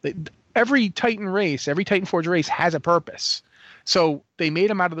itself. Every Titan race, every Titan Forge race has a purpose. So they made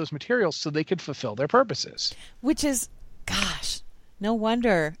them out of those materials so they could fulfill their purposes. Which is, gosh, no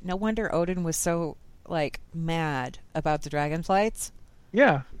wonder Odin was so mad about the dragonflights.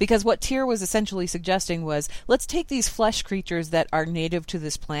 Yeah. Because what Tyr was essentially suggesting was, let's take these flesh creatures that are native to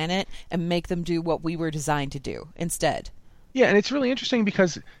this planet and make them do what we were designed to do instead. Yeah, and it's really interesting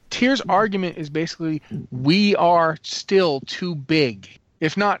because Tyr's argument is basically we are still too big,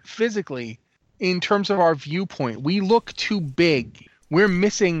 if not physically, in terms of our viewpoint. We look too big. We're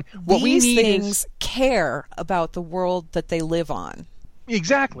missing what we need. These things care about the world that they live on.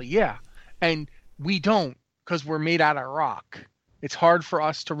 Exactly, yeah. And we don't, because we're made out of rock. It's hard for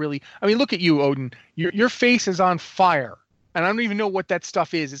us to really... I mean, look at you, Odin. Your face is on fire. And I don't even know what that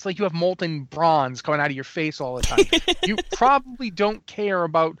stuff is. It's like you have molten bronze coming out of your face all the time. You probably don't care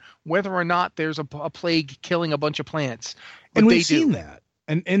about whether or not there's a plague killing a bunch of plants. And we've seen that.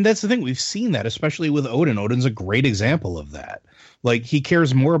 And that's the thing. We've seen that, especially with Odin. Odin's a great example of that. Like, he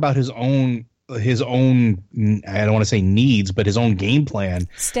cares more about his own, I don't want to say needs, but his own game plan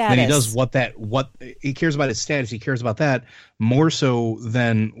status. Than he does what he cares about his status. He cares about that more so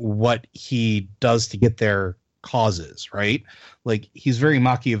than what he does to get their causes, right? Like, he's very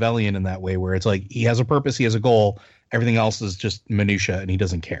Machiavellian in that way, where it's like he has a purpose, he has a goal, everything else is just minutia, and he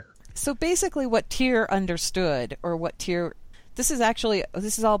doesn't care. So basically what Tyr understood, or what Tyr... This is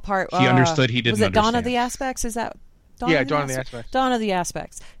all part... He understood, he didn't understand. Was it Dawn of the Aspects? Is that... Dawn of the Aspects. Dawn of the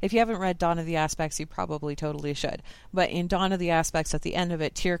Aspects. If you haven't read Dawn of the Aspects, you probably totally should. But in Dawn of the Aspects, at the end of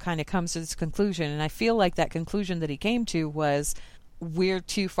it, Tyr kind of comes to this conclusion, and I feel like that conclusion that he came to was, we're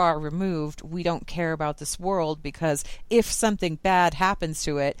too far removed, we don't care about this world, because if something bad happens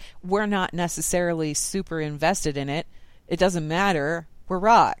to it, we're not necessarily super invested in it. It doesn't matter. We're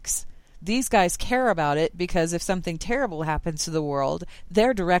rocks. These guys care about it because if something terrible happens to the world,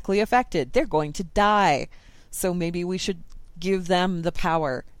 they're directly affected. They're going to die. So maybe we should give them the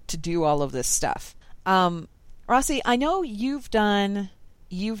power to do all of this stuff. Rossi, I know you've done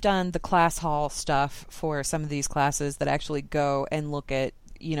the class hall stuff for some of these classes that actually go and look at,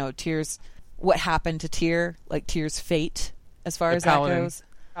 Tyr's, what happened to Tyr, like Tyr's fate, as far as that goes.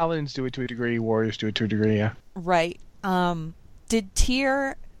 Paladins do it to a degree, warriors do it to a degree, yeah. Right. Did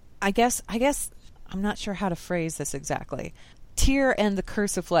Tyr, I guess I'm not sure how to phrase this exactly. Tyr and the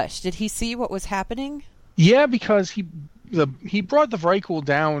Curse of Flesh, did he see what was happening? Yeah, because he brought the Vrykul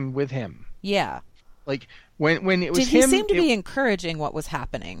down with him. Yeah. Like when it was did him, he seem to be encouraging what was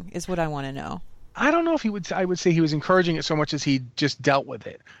happening? Is what I want to know. I don't know if I would say he was encouraging it so much as he just dealt with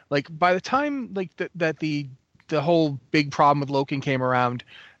it. Like by the time that the whole big problem with Loken came around,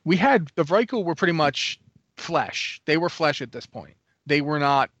 we had the Vrykul were pretty much flesh. They were flesh at this point. They were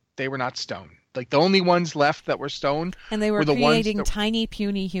not stone. Like the only ones left that were stone, and they were the creating ones that, tiny,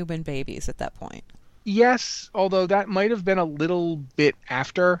 puny human babies at that point. Yes, although that might have been a little bit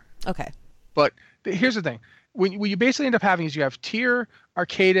after. Okay. But here's the thing: when you basically end up having is you have Tyr,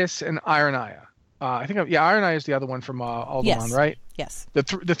 Arcadis, and Ironaya. Ironaya is the other one from Alderaan, yes. Right? Yes. The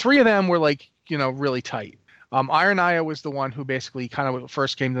three of them were really tight. Ironaya was the one who basically kind of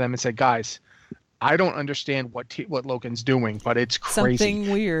first came to them and said, "Guys, I don't understand what Loken's doing, but it's crazy.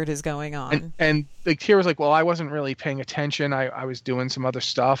 Something weird is going on. And like Tyr was like, well, I wasn't really paying attention. I was doing some other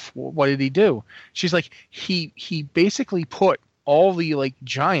stuff. Well, what did he do? She's like, he basically put all the like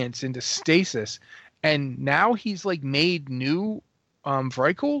giants into stasis, and now he's like made new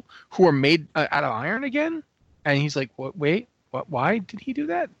Vrykul who are made out of iron again. And he's like, what? Wait. What? Why did he do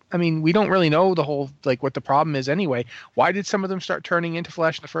that? I mean, we don't really know the whole like what the problem is anyway. Why did some of them start turning into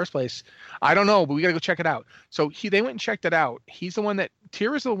flesh in the first place? I don't know, but we gotta go check it out. So they went and checked it out. He's the one that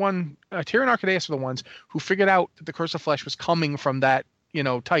Tyr is the one. Tyr and Archelaus are the ones who figured out that the curse of flesh was coming from that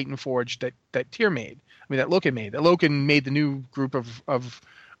Titan forge that Tyr made. I mean that Loken made. That Loken made the new group of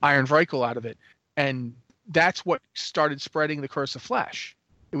Iron Vrykul out of it, and that's what started spreading the curse of flesh.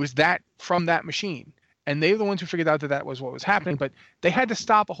 It was that from that machine. And they were the ones who figured out that was what was happening. But they had to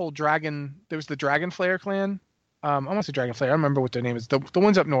stop a whole dragon. There was the Dragonflayer clan. I want to say Dragonflayer. I don't remember what their name is. The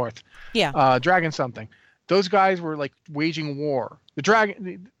ones up north. Yeah. Dragon something. Those guys were like waging war.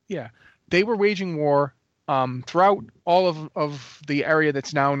 They were waging war throughout all of the area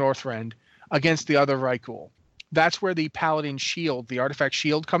that's now Northrend against the other Vrykul. That's where the Paladin shield, the artifact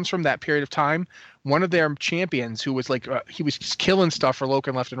shield, comes from. That period of time. One of their champions, who was like he was just killing stuff for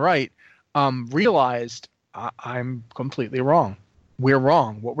Loken left and right. Realized I'm completely wrong. We're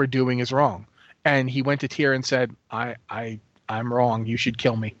wrong. What we're doing is wrong. And he went to Tyr and said, I'm wrong. You should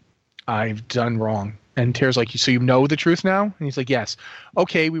kill me. I've done wrong. And Tyr's like, so you know the truth now? And he's like, yes.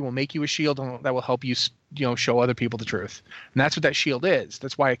 Okay, we will make you a shield that will help you, show other people the truth. And that's what that shield is.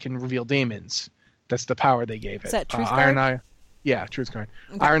 That's why it can reveal demons. That's the power they gave it. Is that Truth Guard? Yeah, Truth Guard.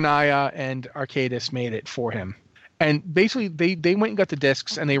 Okay. Ironaya and Arcadis made it for him. And basically, they went and got the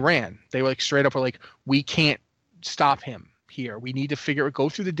discs and they ran. They were like straight up, we can't stop him here. We need to go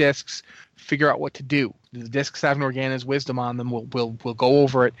through the discs, figure out what to do. The discs have Norganna's wisdom on them. We'll go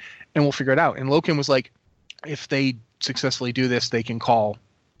over it and we'll figure it out. And Loken was like, if they successfully do this, they can call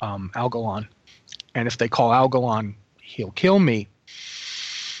Algalon. And if they call Algalon, he'll kill me.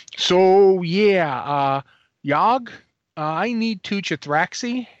 So yeah, Yogg, I need Tucha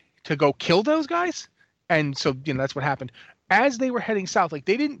Thraxi to go kill those guys. And so, that's what happened. As they were heading south, like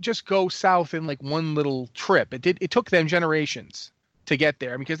they didn't just go south in like one little trip. It took them generations to get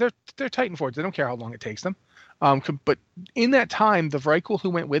there because they're Titan Forge. They don't care how long it takes them. But in that time, the Vrykul who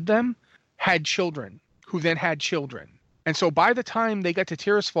went with them had children, who then had children. And so by the time they got to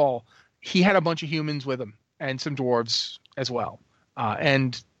Tirisfal, he had a bunch of humans with him and some dwarves as well.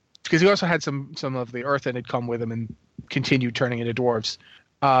 And because he also had some of the earth that had come with him and continued turning into dwarves.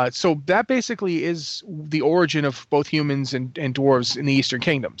 So that basically is the origin of both humans and dwarves in the Eastern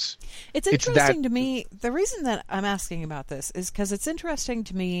Kingdoms. It's interesting to me. The reason that I'm asking about this is because it's interesting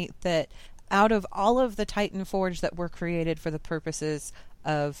to me that out of all of the Titan Forge that were created for the purposes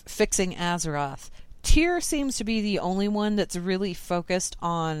of fixing Azeroth, Tyr seems to be the only one that's really focused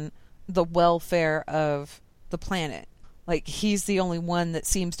on the welfare of the planet. Like, he's the only one that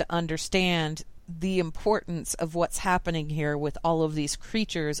seems to understand the importance of what's happening here with all of these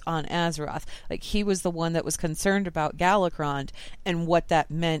creatures on Azeroth. Like, he was the one that was concerned about Galakrond and what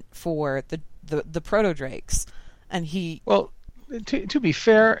that meant for the Proto-Drakes. And he... Well, to be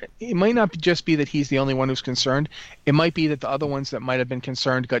fair, it might not just be that he's the only one who's concerned. It might be that the other ones that might have been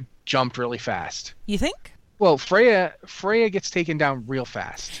concerned got jumped really fast. You think? Well, Freya gets taken down real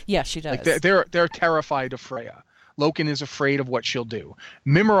fast. Yeah, she does. Like they're terrified of Freya. Loken is afraid of what she'll do.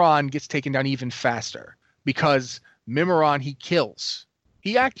 Mimiron gets taken down even faster because Mimiron he kills.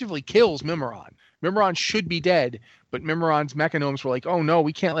 He actively kills Mimiron. Mimiron should be dead, but Mimiron's mechanomes were like, oh no,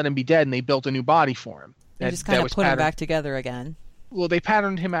 we can't let him be dead, and they built a new body for him. They just kind of put him back together again. Well, they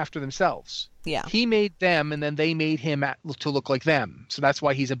patterned him after themselves. Yeah. He made them, and then they made him to look like them. So that's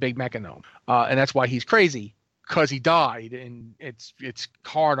why he's a big mechanome. And that's why he's crazy. Because he died, and it's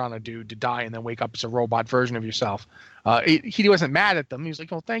hard on a dude to die and then wake up as a robot version of yourself. He wasn't mad at them. He was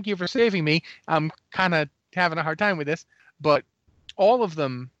like, "Oh, thank you for saving me. I'm kind of having a hard time with this." But all of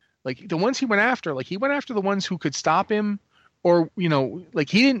them, like the ones he went after the ones who could stop him, or like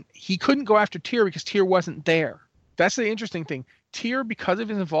he couldn't go after Tyr because Tyr wasn't there. That's the interesting thing. Tyr, because of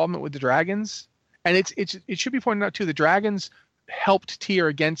his involvement with the dragons, and it should be pointed out too, the dragons helped Tyr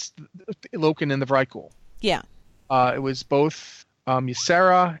against Loken and the Vrykul. Yeah. It was both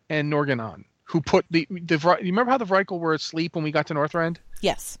Ysera and Norgannon who put the you remember how the Vrykul were asleep when we got to Northrend?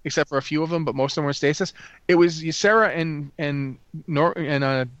 Yes. Except for a few of them, but most of them were in stasis. It was Ysera and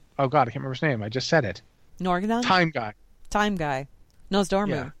oh god, I can't remember his name. I just said it. Norgannon? Time Guy. Nosdormu.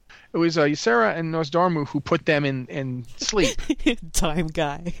 Yeah. It was Ysera and Nosdormu who put them in sleep. Time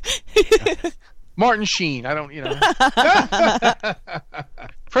Guy. Martin Sheen. I don't,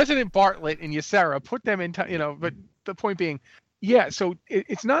 President Bartlett and Ysera, put them in, but the point being, yeah, so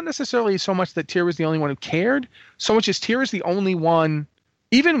it's not necessarily so much that Tyr was the only one who cared, so much as Tyr is the only one,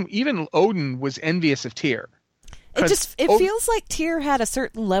 even Odin was envious of Tyr. It feels like Tyr had a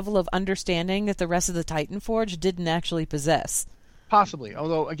certain level of understanding that the rest of the Titan Forge didn't actually possess. Possibly,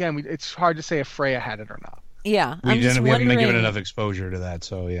 although, again, it's hard to say if Freya had it or not. Yeah, we haven't been given enough exposure to that,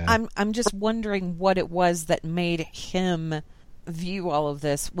 so yeah. I'm just wondering what it was that made him view all of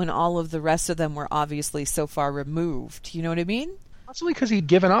this when all of the rest of them were obviously so far removed. You know what I mean? Possibly because he'd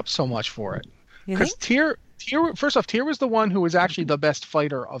given up so much for it. Because Tyr, first off, Tyr was the one who was actually the best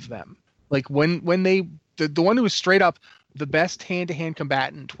fighter of them. Like when the one who was straight up the best hand-to-hand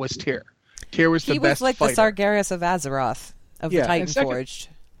combatant was Tyr. Tyr was the best fighter. He was like the Sargeras of Azeroth of the Titan Forged.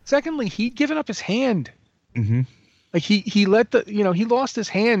 Secondly, he'd given up his hand. Mm-hmm. Like he let he lost his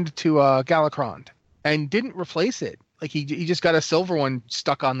hand to Galakrond and didn't replace it. Like he just got a silver one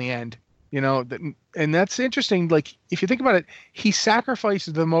stuck on the end. And that's interesting. Like if you think about it, he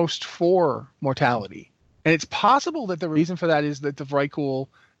sacrificed the most for mortality, and it's possible that the reason for that is that the Vrykul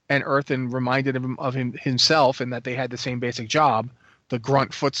and Earthen reminded him of himself, and that they had the same basic job, the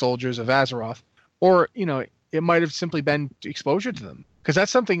grunt foot soldiers of Azeroth, or it might have simply been exposure to them, because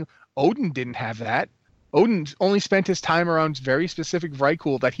that's something Odin didn't have. That Odin only spent his time around very specific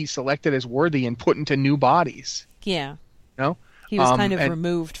Vrykul that he selected as worthy and put into new bodies. Yeah. He was kind of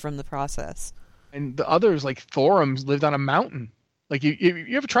removed from the process. And the others, like Thorim, lived on a mountain. Like you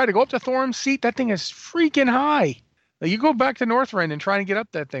ever try to go up to Thorim's seat? That thing is freaking high. Like you go back to Northrend and try and get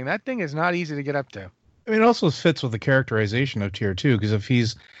up that thing. That thing is not easy to get up to. I mean, it also fits with the characterization of Tyr too, because if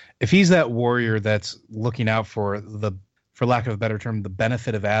he's that warrior that's looking out for lack of a better term, the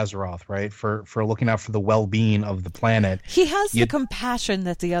benefit of Azeroth, right? For looking out for the well-being of the planet. He has the compassion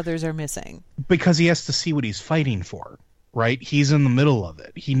that the others are missing. Because he has to see what he's fighting for, right? He's in the middle of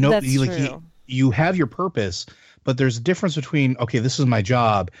it. He knows. True. You have your purpose, but there's a difference between, okay, this is my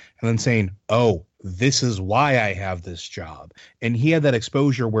job, and then saying, oh, this is why I have this job. And he had that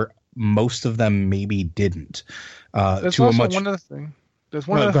exposure where most of them maybe didn't. There's also one other thing. There's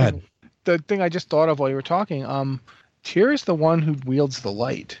one other thing. The thing I just thought of while you were talking. Tyr is the one who wields the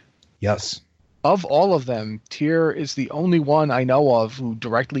light. Yes. Of all of them, Tyr is the only one I know of who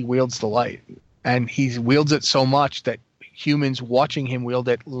directly wields the light. And he wields it so much that humans watching him wield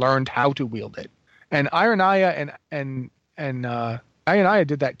it learned how to wield it. And Ironaya and Ironaya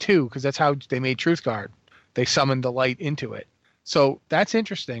did that too, because that's how they made Truthguard. They summoned the light into it. So that's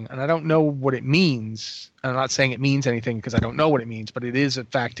interesting, and I don't know what it means. I'm not saying it means anything because I don't know what it means, but it is a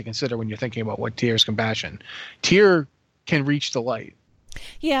fact to consider when you're thinking about what Tyr's compassion. Tyr can reach the light.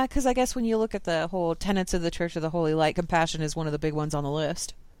 Yeah, because I guess when you look at the whole tenets of the Church of the Holy Light, compassion is one of the big ones on the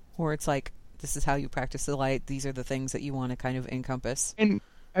list, where it's like, this is how you practice the light. These are the things that you want to kind of encompass. And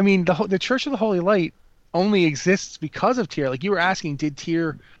I mean, the Church of the Holy Light only exists because of Tyr. Like you were asking, did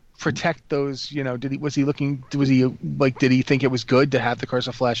Tyr protect those? Did he think it was good to have the Curse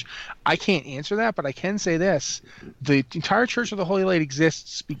of Flesh? I can't answer that, but I can say this: the entire Church of the Holy Light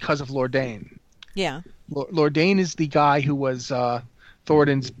exists because of Lordain. Yeah, Lordain is the guy who was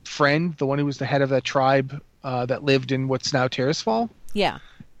Thoradin's friend, the one who was the head of that tribe that lived in what's now Tirisfal. Yeah,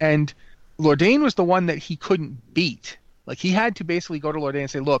 and Lordain was the one that he couldn't beat. Like he had to basically go to Lordain and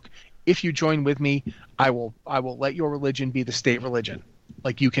say, "Look, if you join with me, I will let your religion be the state religion.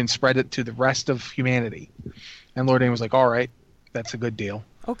 Like you can spread it to the rest of humanity." And Lordain was like, "All right, that's a good deal."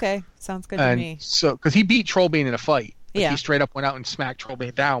 Okay, sounds good to me. So, because he beat Trollbane in a fight, he straight up went out and smacked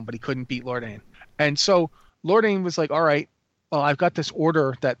Trollbane down, but he couldn't beat Lordain. And so Lordain was like, "All right, well, I've got this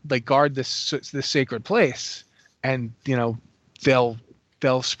order that they guard this sacred place, and they'll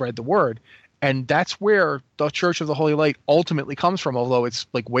spread the word." And that's where the Church of the Holy Light ultimately comes from, although it's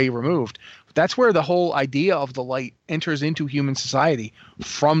like way removed. That's where the whole idea of the light enters into human society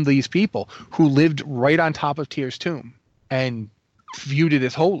from these people who lived right on top of Tyr's tomb and viewed it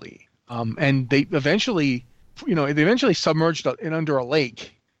as holy. And they eventually submerged it under a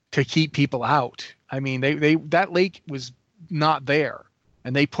lake to keep people out. I mean, that lake was not there,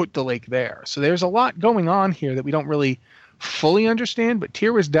 and they put the lake there. So there's a lot going on here that we don't really fully understand, but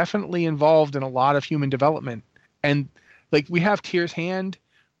Tyr was definitely involved in a lot of human development. And like we have Tyr's hand,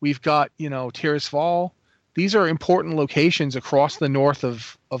 we've got Tirisfal. These are important locations across the north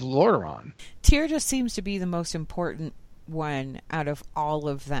of Lordaeron. Tyr just seems to be the most important one out of all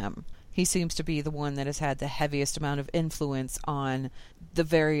of them. He seems to be the one that has had the heaviest amount of influence on the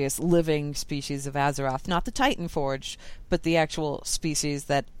various living species of Azeroth. Not the Titan Forged, but the actual species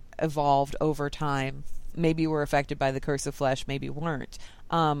that evolved over time. Maybe were affected by the Curse of Flesh, maybe weren't.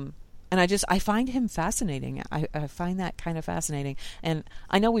 And I find him fascinating. I find that kind of fascinating. And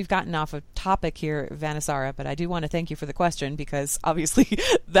I know we've gotten off a topic here, Vanessara, but I do want to thank you for the question, because obviously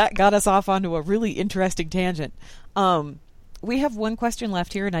that got us off onto a really interesting tangent. We have one question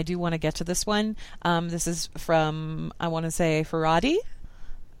left here, and I do want to get to this one. This is from, I want to say, Faradi,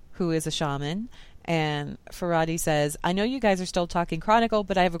 who is a shaman. And Faradi says, I know you guys are still talking Chronicle,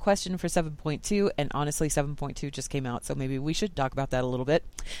 but I have a question for 7.2, and honestly 7.2 just came out, so maybe we should talk about that a little bit.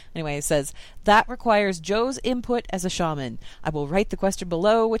 Anyway, it says, that requires Joe's input as a shaman. I will write the question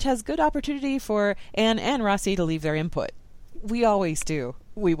below, which has good opportunity for Anne and Rossi to leave their input. We always do.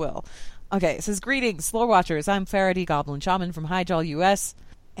 We will. Okay, it says, greetings, Lore Watchers. I'm Faradi Goblin Shaman from Highjall, US,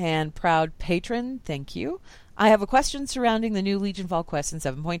 and proud patron. Thank you. I have a question surrounding the new Legionfall quest in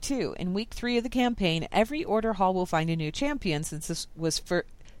 7.2. In week 3 of the campaign, every order hall will find a new champion. Since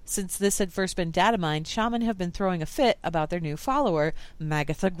this had first been data mined, Shaman have been throwing a fit about their new follower,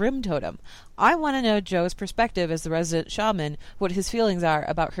 Magatha Grimtotem. I want to know Joe's perspective as the resident shaman, what his feelings are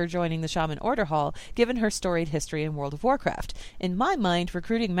about her joining the Shaman Order Hall, given her storied history in World of Warcraft. In my mind,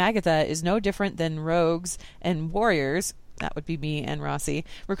 recruiting Magatha is no different than rogues and warriors, that would be me and Rossi,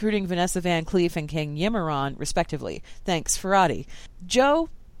 recruiting Vanessa Van Cleef and King Yimmeron, respectively. Thanks, Faradi. Joe,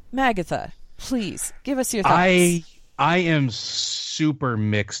 Magatha, please, give us your thoughts. I am super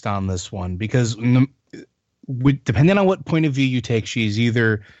mixed on this one, because depending on what point of view you take, she's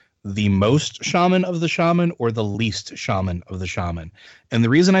either the most shaman of the shaman or the least shaman of the shaman. And the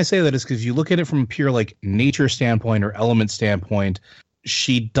reason I say that is because you look at it from a pure like nature standpoint or element standpoint,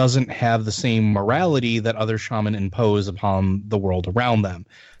 she doesn't have the same morality that other shaman impose upon the world around them.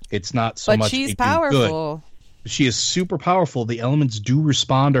 It's not so much. But she's powerful. Good. She is super powerful. The elements do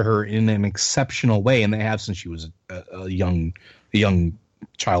respond to her in an exceptional way, and they have since she was a young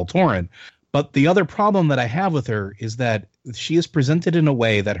child Tauren. But the other problem that I have with her is that she is presented in a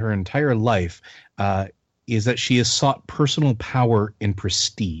way that her entire life is that she has sought personal power and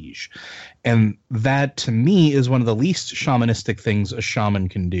prestige. And that, to me, is one of the least shamanistic things a shaman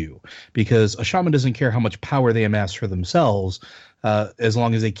can do. Because a shaman doesn't care how much power they amass for themselves, as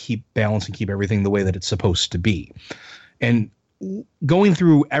long as they keep balance and keep everything the way that it's supposed to be. And going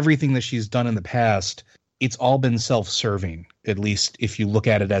through everything that she's done in the past, it's all been self-serving, at least if you look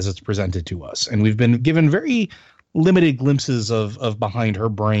at it as it's presented to us. And we've been given very limited glimpses of behind her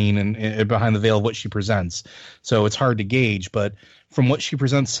brain and behind the veil of what she presents. So it's hard to gauge, but from what she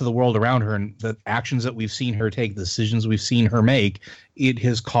presents to the world around her and the actions that we've seen her take, the decisions we've seen her make, it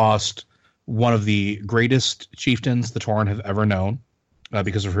has cost one of the greatest chieftains the Tauren have ever known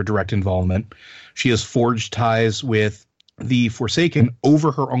because of her direct involvement. She has forged ties with the Forsaken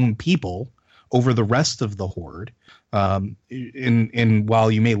over her own people, over the rest of the Horde. And while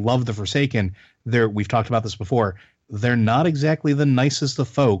you may love the Forsaken, we've talked about this before, they're not exactly the nicest of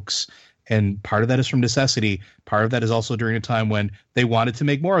folks. And part of that is from necessity. Part of that is also during a time when they wanted to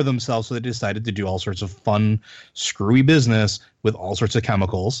make more of themselves, so they decided to do all sorts of fun, screwy business with all sorts of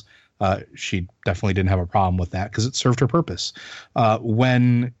chemicals. She definitely didn't have a problem with that because it served her purpose.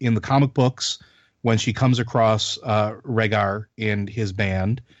 When in the comic books, when she comes across Rhaegar and his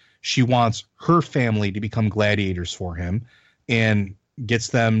band, she wants her family to become gladiators for him and gets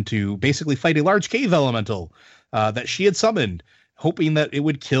them to basically fight a large cave elemental that she had summoned, hoping that it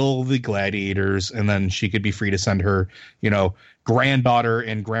would kill the gladiators, and then she could be free to send her, granddaughter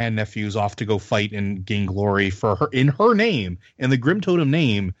and grandnephews off to go fight and gain glory for her in her name, in the Grimtotem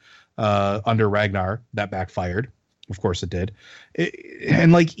name, under Ragnar. That backfired. Of course it did.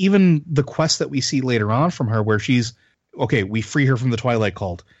 And like even the quest that we see later on from her, where she's, okay, we free her from the Twilight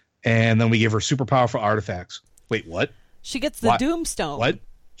Cult, and then we give her super powerful artifacts. Wait, what? She gets the Doomstone. What?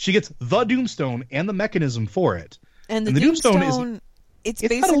 She gets the Doomstone and the mechanism for it. And the Doomstone it's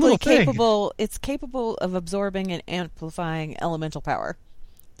basically capable. It's capable of absorbing and amplifying elemental power.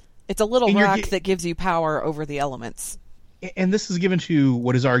 It's a little rock that gives you power over the elements. And this is given to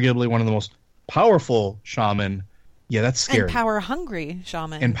what is arguably one of the most powerful shaman. Yeah, that's scary. And power-hungry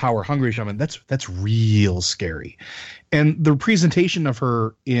shaman. That's real scary. And the presentation of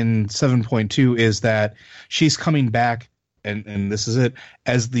her in 7.2 is that she's coming back, and this is it,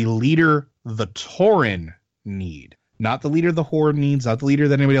 as the leader the Tauren need. Not the leader the Horde needs, not the leader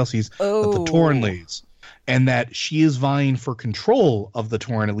that anybody else needs, but the Tauren needs. And that she is vying for control of the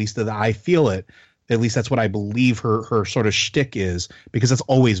Tauren, at least that I feel it. At least that's what I believe her sort of shtick is, because that's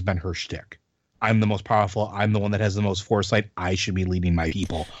always been her shtick. I'm the most powerful. I'm the one that has the most foresight. I should be leading my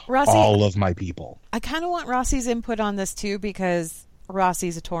people. Rossi, all of my people. I kind of want Rossi's input on this too, because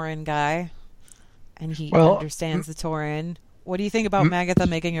Rossi's a Tauren guy, and he understands the Tauren. What do you think about Magatha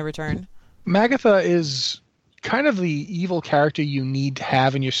making a return? Magatha is kind of the evil character you need to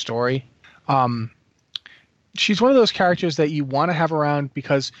have in your story. She's one of those characters that you want to have around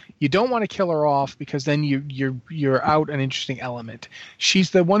because you don't want to kill her off, because then you're out an interesting element.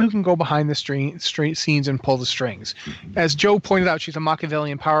 She's the one who can go behind the scenes and pull the strings. As Joe pointed out, she's a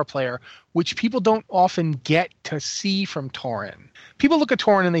Machiavellian power player, which people don't often get to see from Tauren. People look at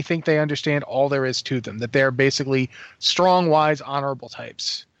Tauren and they think they understand all there is to them, that they're basically strong, wise, honorable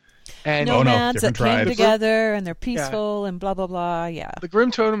types. And nomads that came together and they're peaceful and blah, blah, blah. Yeah. The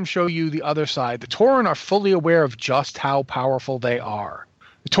Grim Totem show you the other side. The Tauren are fully aware of just how powerful they are.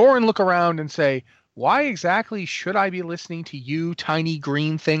 The Tauren look around and say, why exactly should I be listening to you, tiny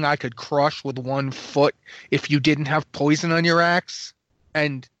green thing I could crush with 1 foot if you didn't have poison on your axe?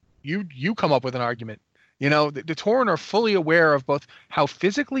 And you come up with an argument. You know, the Tauren are fully aware of both how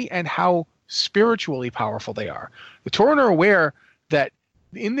physically and how spiritually powerful they are. The Tauren are aware that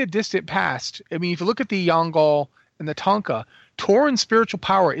in the distant past, I mean, if you look at the Yongal and the Tonka, Tauren's spiritual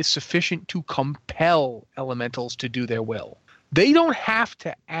power is sufficient to compel elementals to do their will. They don't have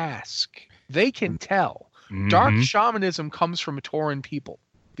to ask. They can tell. Mm-hmm. Dark shamanism comes from Tauren people.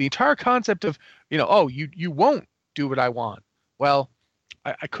 The entire concept of, you won't do what I want. Well,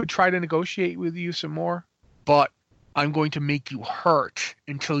 I could try to negotiate with you some more, but I'm going to make you hurt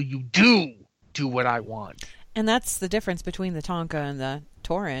until you do what I want. And that's the difference between the Tonka and the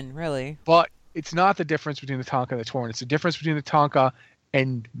Tauren, really. But it's not the difference between the Tonka and the Tauren. It's the difference between the Tonka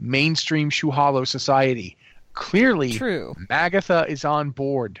and mainstream Shuhalo society. Clearly, true. Magatha is on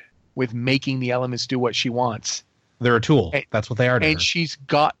board with making the elements do what she wants. They're a tool. That's what they are to her. And she's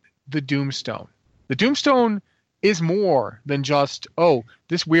got the Doomstone. The Doomstone is more than just,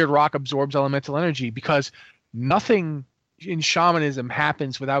 this weird rock absorbs elemental energy, because nothing in shamanism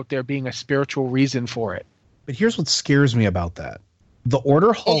happens without there being a spiritual reason for it. But here's what scares me about that. The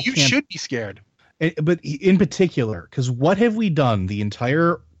Order Hall you should be scared. But in particular, because what have we done? The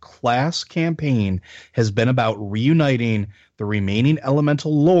entire class campaign has been about reuniting the remaining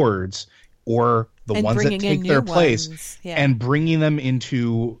elemental lords, or the ones that take their place, and bringing them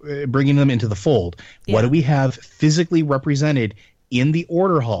into the fold. Yeah. What do we have physically represented in the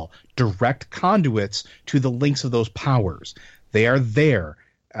Order Hall? Direct conduits to the links of those powers. They are there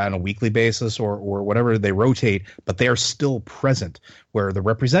on a weekly basis or whatever, they rotate, but they are still present, where the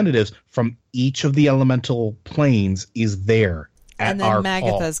representatives from each of the elemental planes is there at our call. And then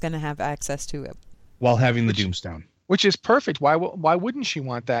Magatha is going to have access to it. While having the Doomstone. Which is perfect. Why wouldn't she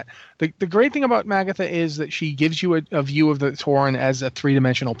want that? The great thing about Magatha is that she gives you a view of the Tauren as a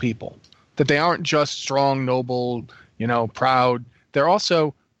three-dimensional people. That they aren't just strong, noble, proud. They're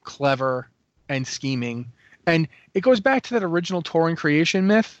also clever and scheming. And it goes back to that original Tauren creation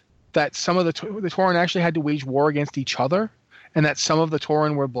myth that some of the Tauren actually had to wage war against each other, and that some of the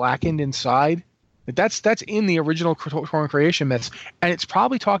Tauren were blackened inside. That's in the original Tauren creation myths, and it's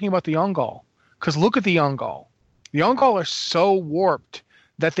probably talking about the Yongal. Because look at the Yongal. The Yongal are so warped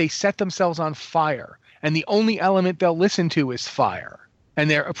that they set themselves on fire, and the only element they'll listen to is fire. And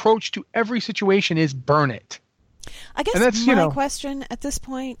their approach to every situation is burn it. I guess my question at this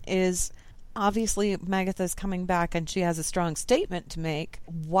point is, obviously Magatha's coming back and she has a strong statement to make.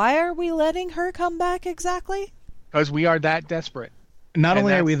 Why are we letting her come back exactly? Because we are that desperate. Not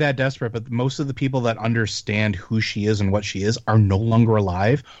only are we that desperate, but most of the people that understand who she is and what she is are no longer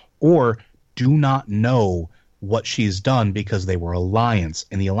alive, or do not know what she's done because they were Alliance,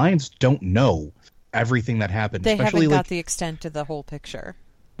 and the Alliance don't know everything that happened. They haven't got the extent of the whole picture.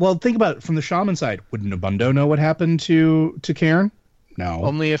 Well, think about it from the shaman side. Would Nabundo know what happened to Cairn? No.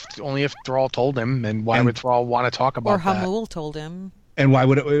 Only if Thrall told him, and why would Thrall want to talk about that? Or Hamul told him. And why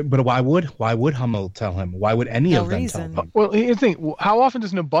would Hamul tell him? Why would any of them tell him? Well, you think, how often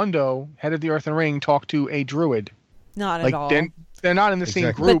does Nabundo, head of the Earth and Ring, talk to a druid? Not at all. They're not in the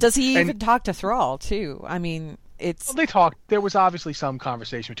same group. But does he even talk to Thrall too? I mean, they talked. There was obviously some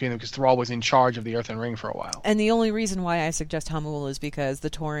conversation between them because Thrall was in charge of the Earth and Ring for a while. And the only reason why I suggest Hamul is because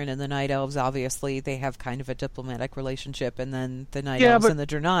the Tauren and the Night Elves, obviously, they have kind of a diplomatic relationship, and then the Night Elves and the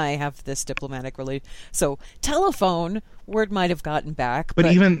Draenei have this diplomatic relationship. So telephone, word might have gotten back. But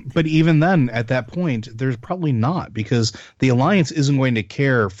even then, at that point, there's probably not, because the Alliance isn't going to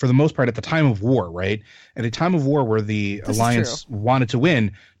care, for the most part, at the time of war, right? At a time of war where the Alliance wanted to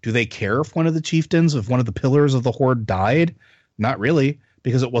win, do they care if one of the chieftains, if one of the pillars of the Horde died? Not really,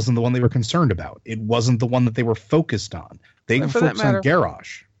 because it wasn't the one they were concerned about. It wasn't the one that they were focused on. They were focused on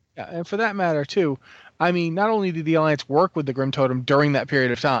Garrosh. Yeah, and for that matter, too, I mean, not only did the Alliance work with the Grim Totem during that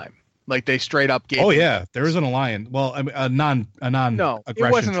period of time, like they straight up gave. Oh yeah, there was an alliance. Well, a non. No,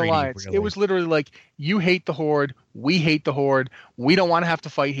 it wasn't an alliance. Really. It was literally like, you hate the Horde, we hate the Horde. We don't want to have to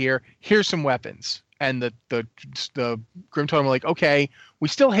fight here. Here's some weapons. and the Grim Totem were like, okay, we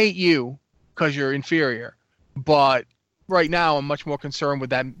still hate you because you're inferior, but right now I'm much more concerned with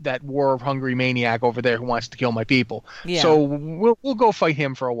that war of hungry maniac over there who wants to kill my people. Yeah. So we'll go fight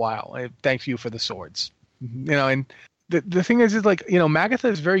him for a while. Thanks you for the swords. And the thing is like, Magatha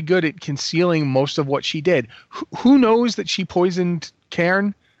is very good at concealing most of what she did. Who knows that she poisoned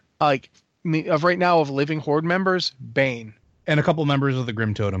Cairn? Like, right now of living Horde members, Bane. And a couple members of the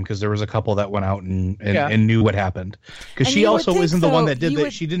Grim Totem, because there was a couple that went out and knew what happened. Because And she you would also think, isn't the one though, that did you that.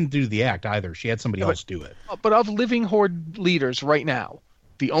 would- She didn't do the act either. She had somebody else do it. But of living Horde leaders right now,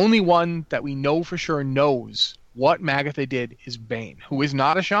 the only one that we know for sure knows what Magatha did is Bane, who is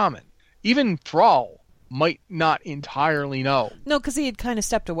not a shaman. Even Thrall might not entirely know. No, because he had kind of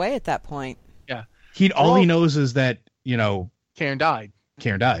stepped away at that point. Yeah. All he knows is that, Cairn died.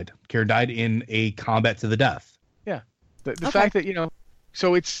 Cairn died. Cairn died in a combat to the death. Yeah. The Okay. fact that,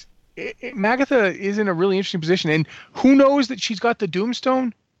 so Magatha is in a really interesting position. And who knows that she's got the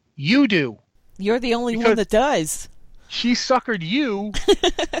Doomstone? You do. You're the only one Because- that does. She suckered you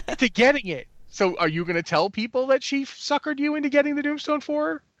into getting it. So are you going to tell people that she suckered you into getting the Doomstone for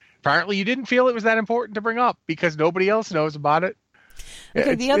her? Apparently you didn't feel it was that important to bring up because nobody else knows about it.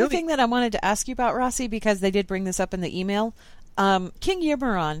 Okay, It's the other really- thing that I wanted to ask you about, Rossi, because they did bring this up in the email, King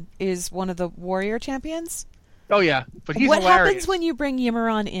Yimmeron is one of the warrior champions. Oh, yeah. But he's What hilarious. happens when you bring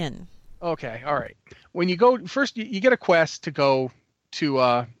Yimmeron in? Okay, all right. When you go, first you get a quest to go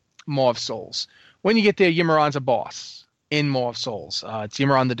to Maw of Souls. When you get there, Yimmeron's a boss in Maw of Souls. It's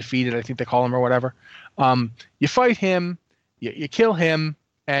Yimmeron the Defeated, I think they call him, or whatever. You fight him, you kill him,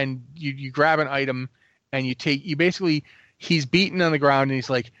 and you grab an item, and basically, he's beaten on the ground, and he's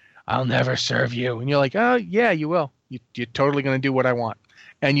like, I'll never serve you. And you're like, oh, yeah, you will. You're totally going to do what I want.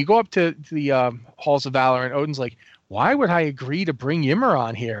 And you go up to the Halls of Valor, and Odin's like, why would I agree to bring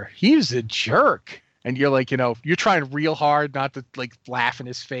Yimmeron here? He's a jerk. And you're like, you're trying real hard not to like laugh in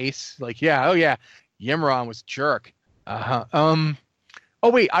his face. Like, yeah, oh yeah, Yimmeron was a jerk. Uh-huh. Oh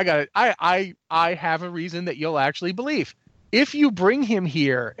wait, I got it. I have a reason that you'll actually believe. If you bring him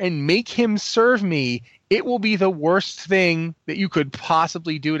here and make him serve me, it will be the worst thing that you could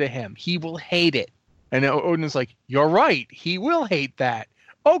possibly do to him. He will hate it. And Odin's like, you're right. He will hate that.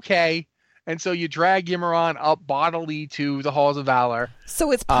 Okay. And so you drag Yimmeron up bodily to the Halls of Valor.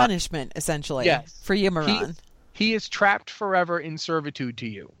 So it's punishment, essentially, yes. for Yimmeron. He is trapped forever in servitude to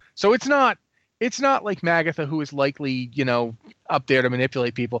you. So it's not like Magatha, who is likely, up there to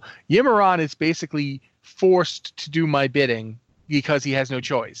manipulate people. Yimmeron is basically forced to do my bidding because he has no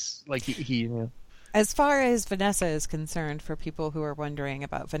choice. Like he As far as Vanessa is concerned, for people who are wondering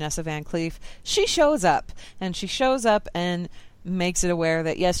about Vanessa Van Cleef, she shows up and makes it aware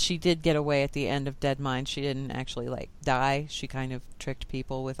that yes, she did get away at the end of Dead Mind. She didn't actually die. She kind of tricked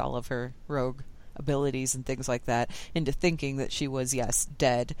people with all of her rogue abilities and things like that into thinking that she was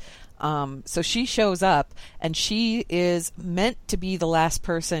dead. So she shows up, and she is meant to be the last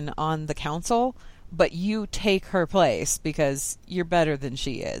person on the council, but you take her place because you're better than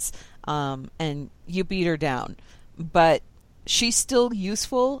she is, and you beat her down. But she's still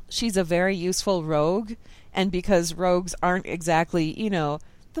useful. She's a very useful rogue. And because rogues aren't exactly,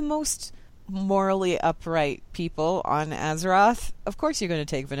 the most morally upright people on Azeroth, of course you're going to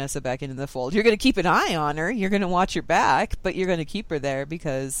take Vanessa back into the fold. You're going to keep an eye on her. You're going to watch her back, but you're going to keep her there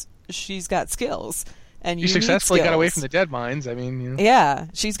because she's got skills. And you successfully need got away skills. from the Dead Minds. I mean, Yeah,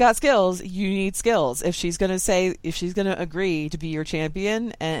 she's got skills. You need skills. If she's going to agree to be your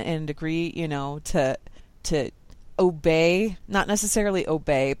champion and agree, to obey, not necessarily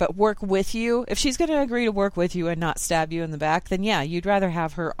obey, but work with you. If she's going to agree to work with you and not stab you in the back, then yeah, you'd rather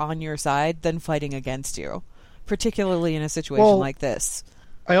have her on your side than fighting against you, particularly in a situation like this.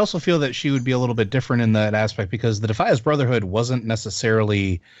 I also feel that she would be a little bit different in that aspect because the Defias Brotherhood wasn't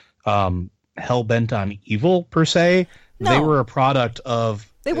necessarily hell-bent on evil per se. No. They were a product of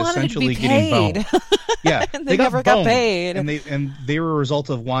They wanted to essentially be getting paid. boned. Yeah, And they never got boned, paid. and they were a result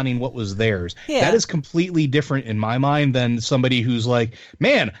of wanting what was theirs. Yeah. That is completely different in my mind than somebody who's like,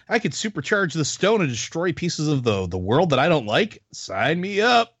 man, I could supercharge the stone and destroy pieces of the world that I don't like. Sign me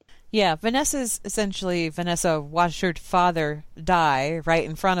up. Yeah, Vanessa watched her father die right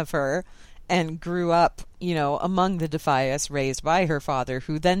in front of her and grew up, among the Defias, raised by her father,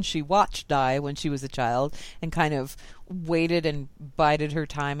 who then she watched die when she was a child and kind of waited and bided her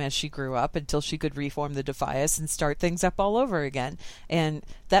time as she grew up until she could reform the Defias and start things up all over again. And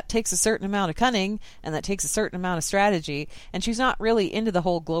that takes a certain amount of cunning, and that takes a certain amount of strategy, and she's not really into the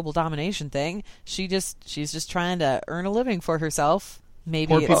whole global domination thing. She's just trying to earn a living for herself Maybe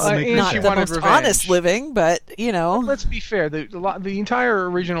Poor it's people make not she the wanted most revenge. honest living, but you know, Let's be fair. The entire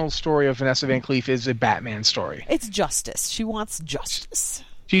original story of Vanessa Van Cleef is a Batman story. it's justice. She wants justice.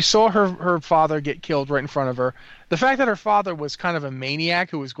 She saw her father get killed right in front of her. The fact that her father was kind of a maniac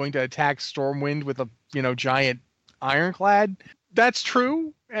who was going to attack Stormwind with a giant ironclad, that's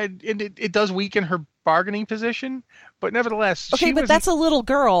true, and it does weaken her bargaining position. But nevertheless, Okay, but that's a little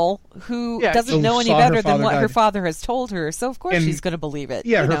girl who doesn't know any saw her better than father what her died. father has told her. So of course And- she's going to believe it.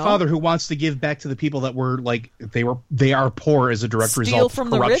 Yeah, you her know? father who wants to give back to the people that were like they are poor as a direct Steal result from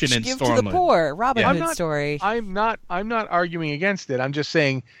of the corruption rich, in give to the Stormwind. poor. Robin Yeah. Hood story. I'm not arguing against it. I'm just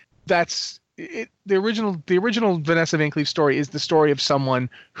saying that's it. The original Vanessa Van Cleef story is the story of someone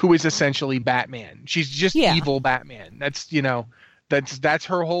who is essentially Batman. She's just evil Batman. That's that's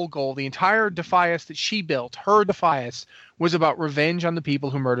her whole goal. The entire Defias that she built, her Defias, was about revenge on the people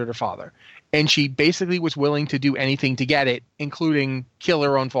who murdered her father. And she basically was willing to do anything to get it, including kill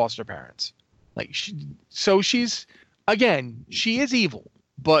her own foster parents. So she's, again, she is evil,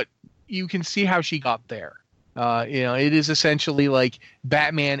 but you can see how she got there. It is essentially like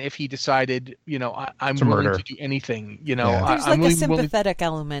Batman if he decided, I'm To willing murder. to do anything. There's I'm like a willing- sympathetic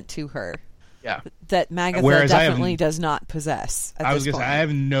element to her. Yeah. That Magatha Whereas I have- definitely does not possess. At I was this going to say, point. I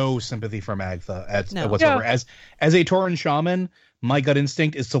have no sympathy for Magtha No. whatsoever. As a Tauren shaman, my gut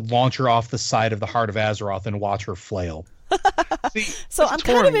instinct is to launch her off the side of the Heart of Azeroth and watch her flail. See, So as a I'm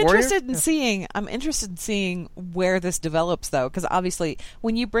kind of Tauren warrior- interested in seeing. I'm interested in seeing where this develops, though, because obviously,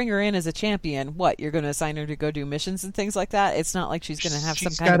 when you bring her in as a champion, you're going to assign her to go do missions and things like that. It's not like she's going to have some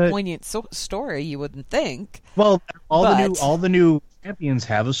She's kind of gotta- poignant story. You wouldn't think. Well, all But- the new champions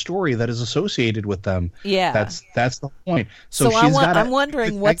have a story that is associated with them. Yeah. That's the point. So she's gotta- I'm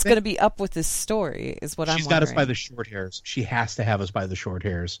wondering what's I going to think be up with this story. Is what I'm She's wondering. got us by the short hairs. She has to have us by the short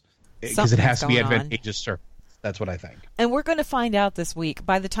hairs because it Something's has to be going on. advantageous to her. That's what I think. And we're going to find out this week.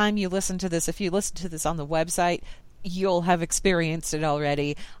 By the time you listen to this, if you listen to this on the website, you'll have experienced it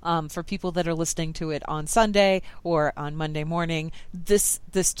already. For people that are listening to it on Sunday or on Monday morning, this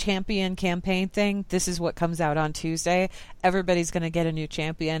champion campaign thing, this is what comes out on Tuesday. Everybody's going to get a new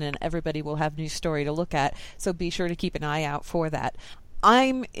champion, and everybody will have new story to look at. So be sure to keep an eye out for that.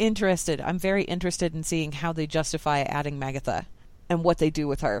 I'm interested. I'm very interested in seeing how they justify adding Magatha and what they do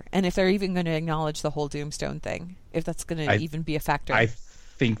with her, and if they're even going to acknowledge the whole Doomstone thing, if that's going to even be a factor. I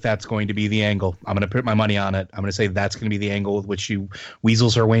think that's going to be the angle. I'm going to put my money on it. I'm going to say that's going to be the angle with which she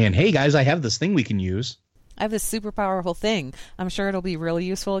weasels her way in. Hey guys, I have this thing we can use. I have this super powerful thing. I'm sure it'll be really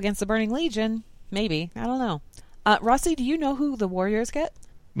useful against the Burning Legion. Maybe. I don't know. Rossi, do you know who the Warriors get?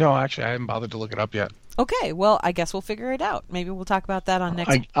 No, actually, I haven't bothered to look it up yet. Okay, well, I guess we'll figure it out. Maybe we'll talk about that on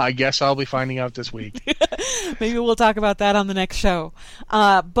next. I guess I'll be finding out this week. Maybe we'll talk about that on the next show.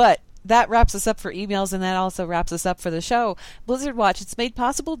 But that wraps us up for emails, and that also wraps us up for the show. Blizzard Watch, it's made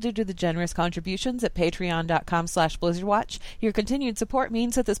possible due to the generous contributions at patreon.com/BlizzardWatch. Your continued support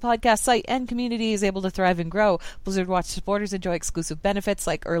means that this podcast site and community is able to thrive and grow. Blizzard Watch supporters enjoy exclusive benefits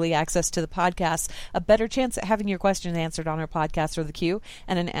like early access to the podcast, a better chance at having your questions answered on our podcast or the queue,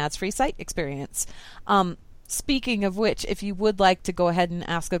 and an ads-free site experience. Speaking of which, if you would like to go ahead and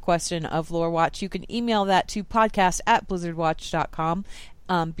ask a question of Lore Watch, you can email that to podcast@blizzardwatch.com.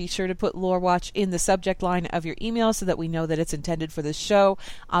 Be sure to put Lore Watch in the subject line of your email so that we know that it's intended for this show.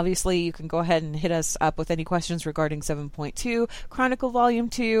 Obviously, you can go ahead and hit us up with any questions regarding 7.2, Chronicle Volume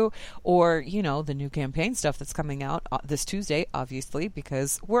 2, or, the new campaign stuff that's coming out this Tuesday, obviously,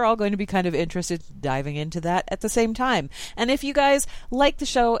 because we're all going to be kind of interested in diving into that at the same time. And if you guys like the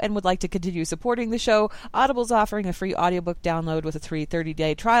show and would like to continue supporting the show, Audible's offering a free audiobook download with a free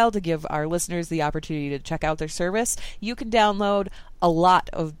 30-day trial to give our listeners the opportunity to check out their service. You can download a lot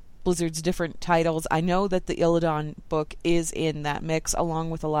of Blizzard's different titles. I know that the Illidan book is in that mix,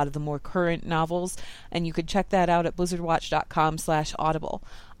 along with a lot of the more current novels, and you can check that out at blizzardwatch.com/audible.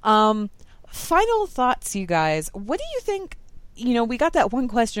 Final thoughts, you guys. What do you think? We got that one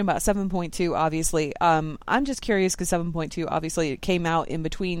question about 7.2, obviously. I'm just curious because 7.2, obviously, it came out in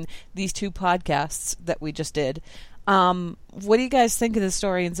between these two podcasts that we just did. What do you guys think of the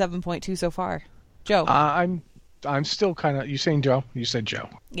story in 7.2 so far? Joe? I'm still kind of. You saying Joe? You said Joe.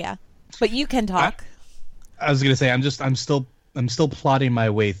 Yeah, but you can talk. I was going to say I'm still plotting my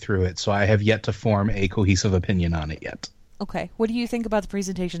way through it, so I have yet to form a cohesive opinion on it yet. Okay, what do you think about the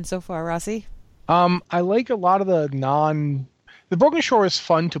presentation so far, Rossi? I like a lot of the Broken Shore is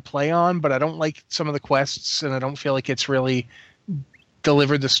fun to play on, but I don't like some of the quests, and I don't feel like it's really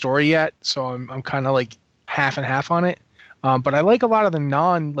delivered the story yet. So I'm kind of like half and half on it. But I like a lot of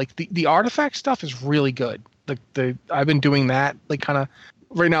the artifact stuff is really good. I've been doing that kind of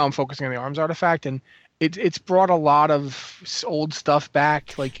right now. I'm focusing on the arms artifact, and it's brought a lot of old stuff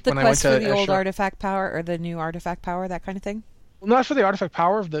back. Like The when I went quest to for the old Escher- artifact power or the new artifact power, that kind of thing? well, not for the artifact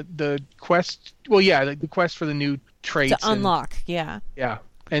power of the quest. Well, yeah, the quest for the new traits To unlock, yeah. Yeah.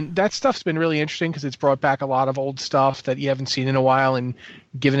 And that stuff's been really interesting because it's brought back a lot of old stuff that you haven't seen in a while and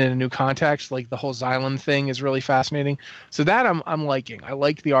given it a new context. Like the whole Xylem thing is really fascinating. So that I'm liking. I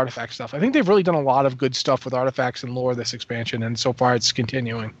like the artifact stuff. I think they've really done a lot of good stuff with artifacts and lore this expansion, and so far it's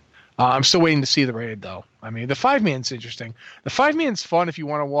continuing. I'm still waiting to see the raid, though. I mean, the 5-man's interesting. The 5-man's fun if you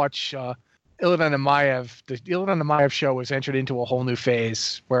want to watch Illidan and Maiev. The Illidan and Maiev show has entered into a whole new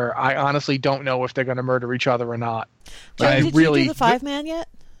phase where I honestly don't know if they're going to murder each other or not. Joe, did you do the 5-man yet?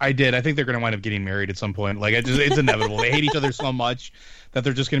 I did. I think they're going to wind up getting married at some point. Like, it's inevitable. They hate each other so much that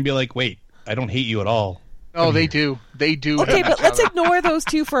they're just going to be like, wait, I don't hate you at all. Oh, they do. They do. Okay, but let's ignore those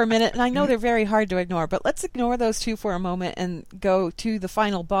two for a minute. And I know they're very hard to ignore, but let's ignore those two for a moment and go to the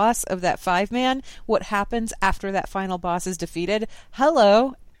final boss of that 5-man. What happens after that final boss is defeated?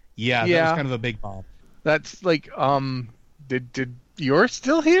 Hello. Yeah, that was kind of a big bomb. That's like, did you're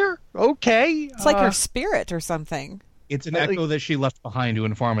still here? Okay. It's like her spirit or something. It's an echo that she left behind to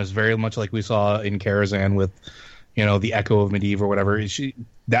inform us, very much like we saw in Karazhan with, the echo of Medivh or whatever. Is she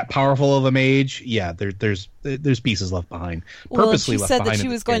that powerful of a mage? Yeah, there's pieces left behind. Purposely she left said behind that she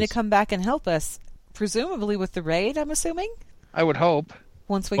in was this going case. to come back and help us, presumably with the raid, I'm assuming? I would hope.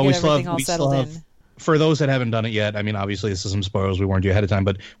 Once we But get we still everything have- all we still settled have- in. For those that haven't done it yet, I mean, obviously this is some spoilers. We warned you ahead of time,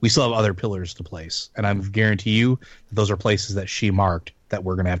 but we still have other pillars to place. And I guarantee you that those are places that she marked that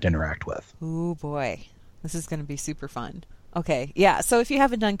we're going to have to interact with. Ooh, boy. This is going to be super fun. Okay, yeah, so if you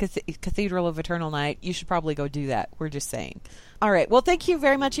haven't done Cathedral of Eternal Night, you should probably go do that. We're just saying. All right, well, thank you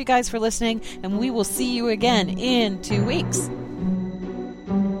very much, you guys, for listening, and we will see you again in 2 weeks.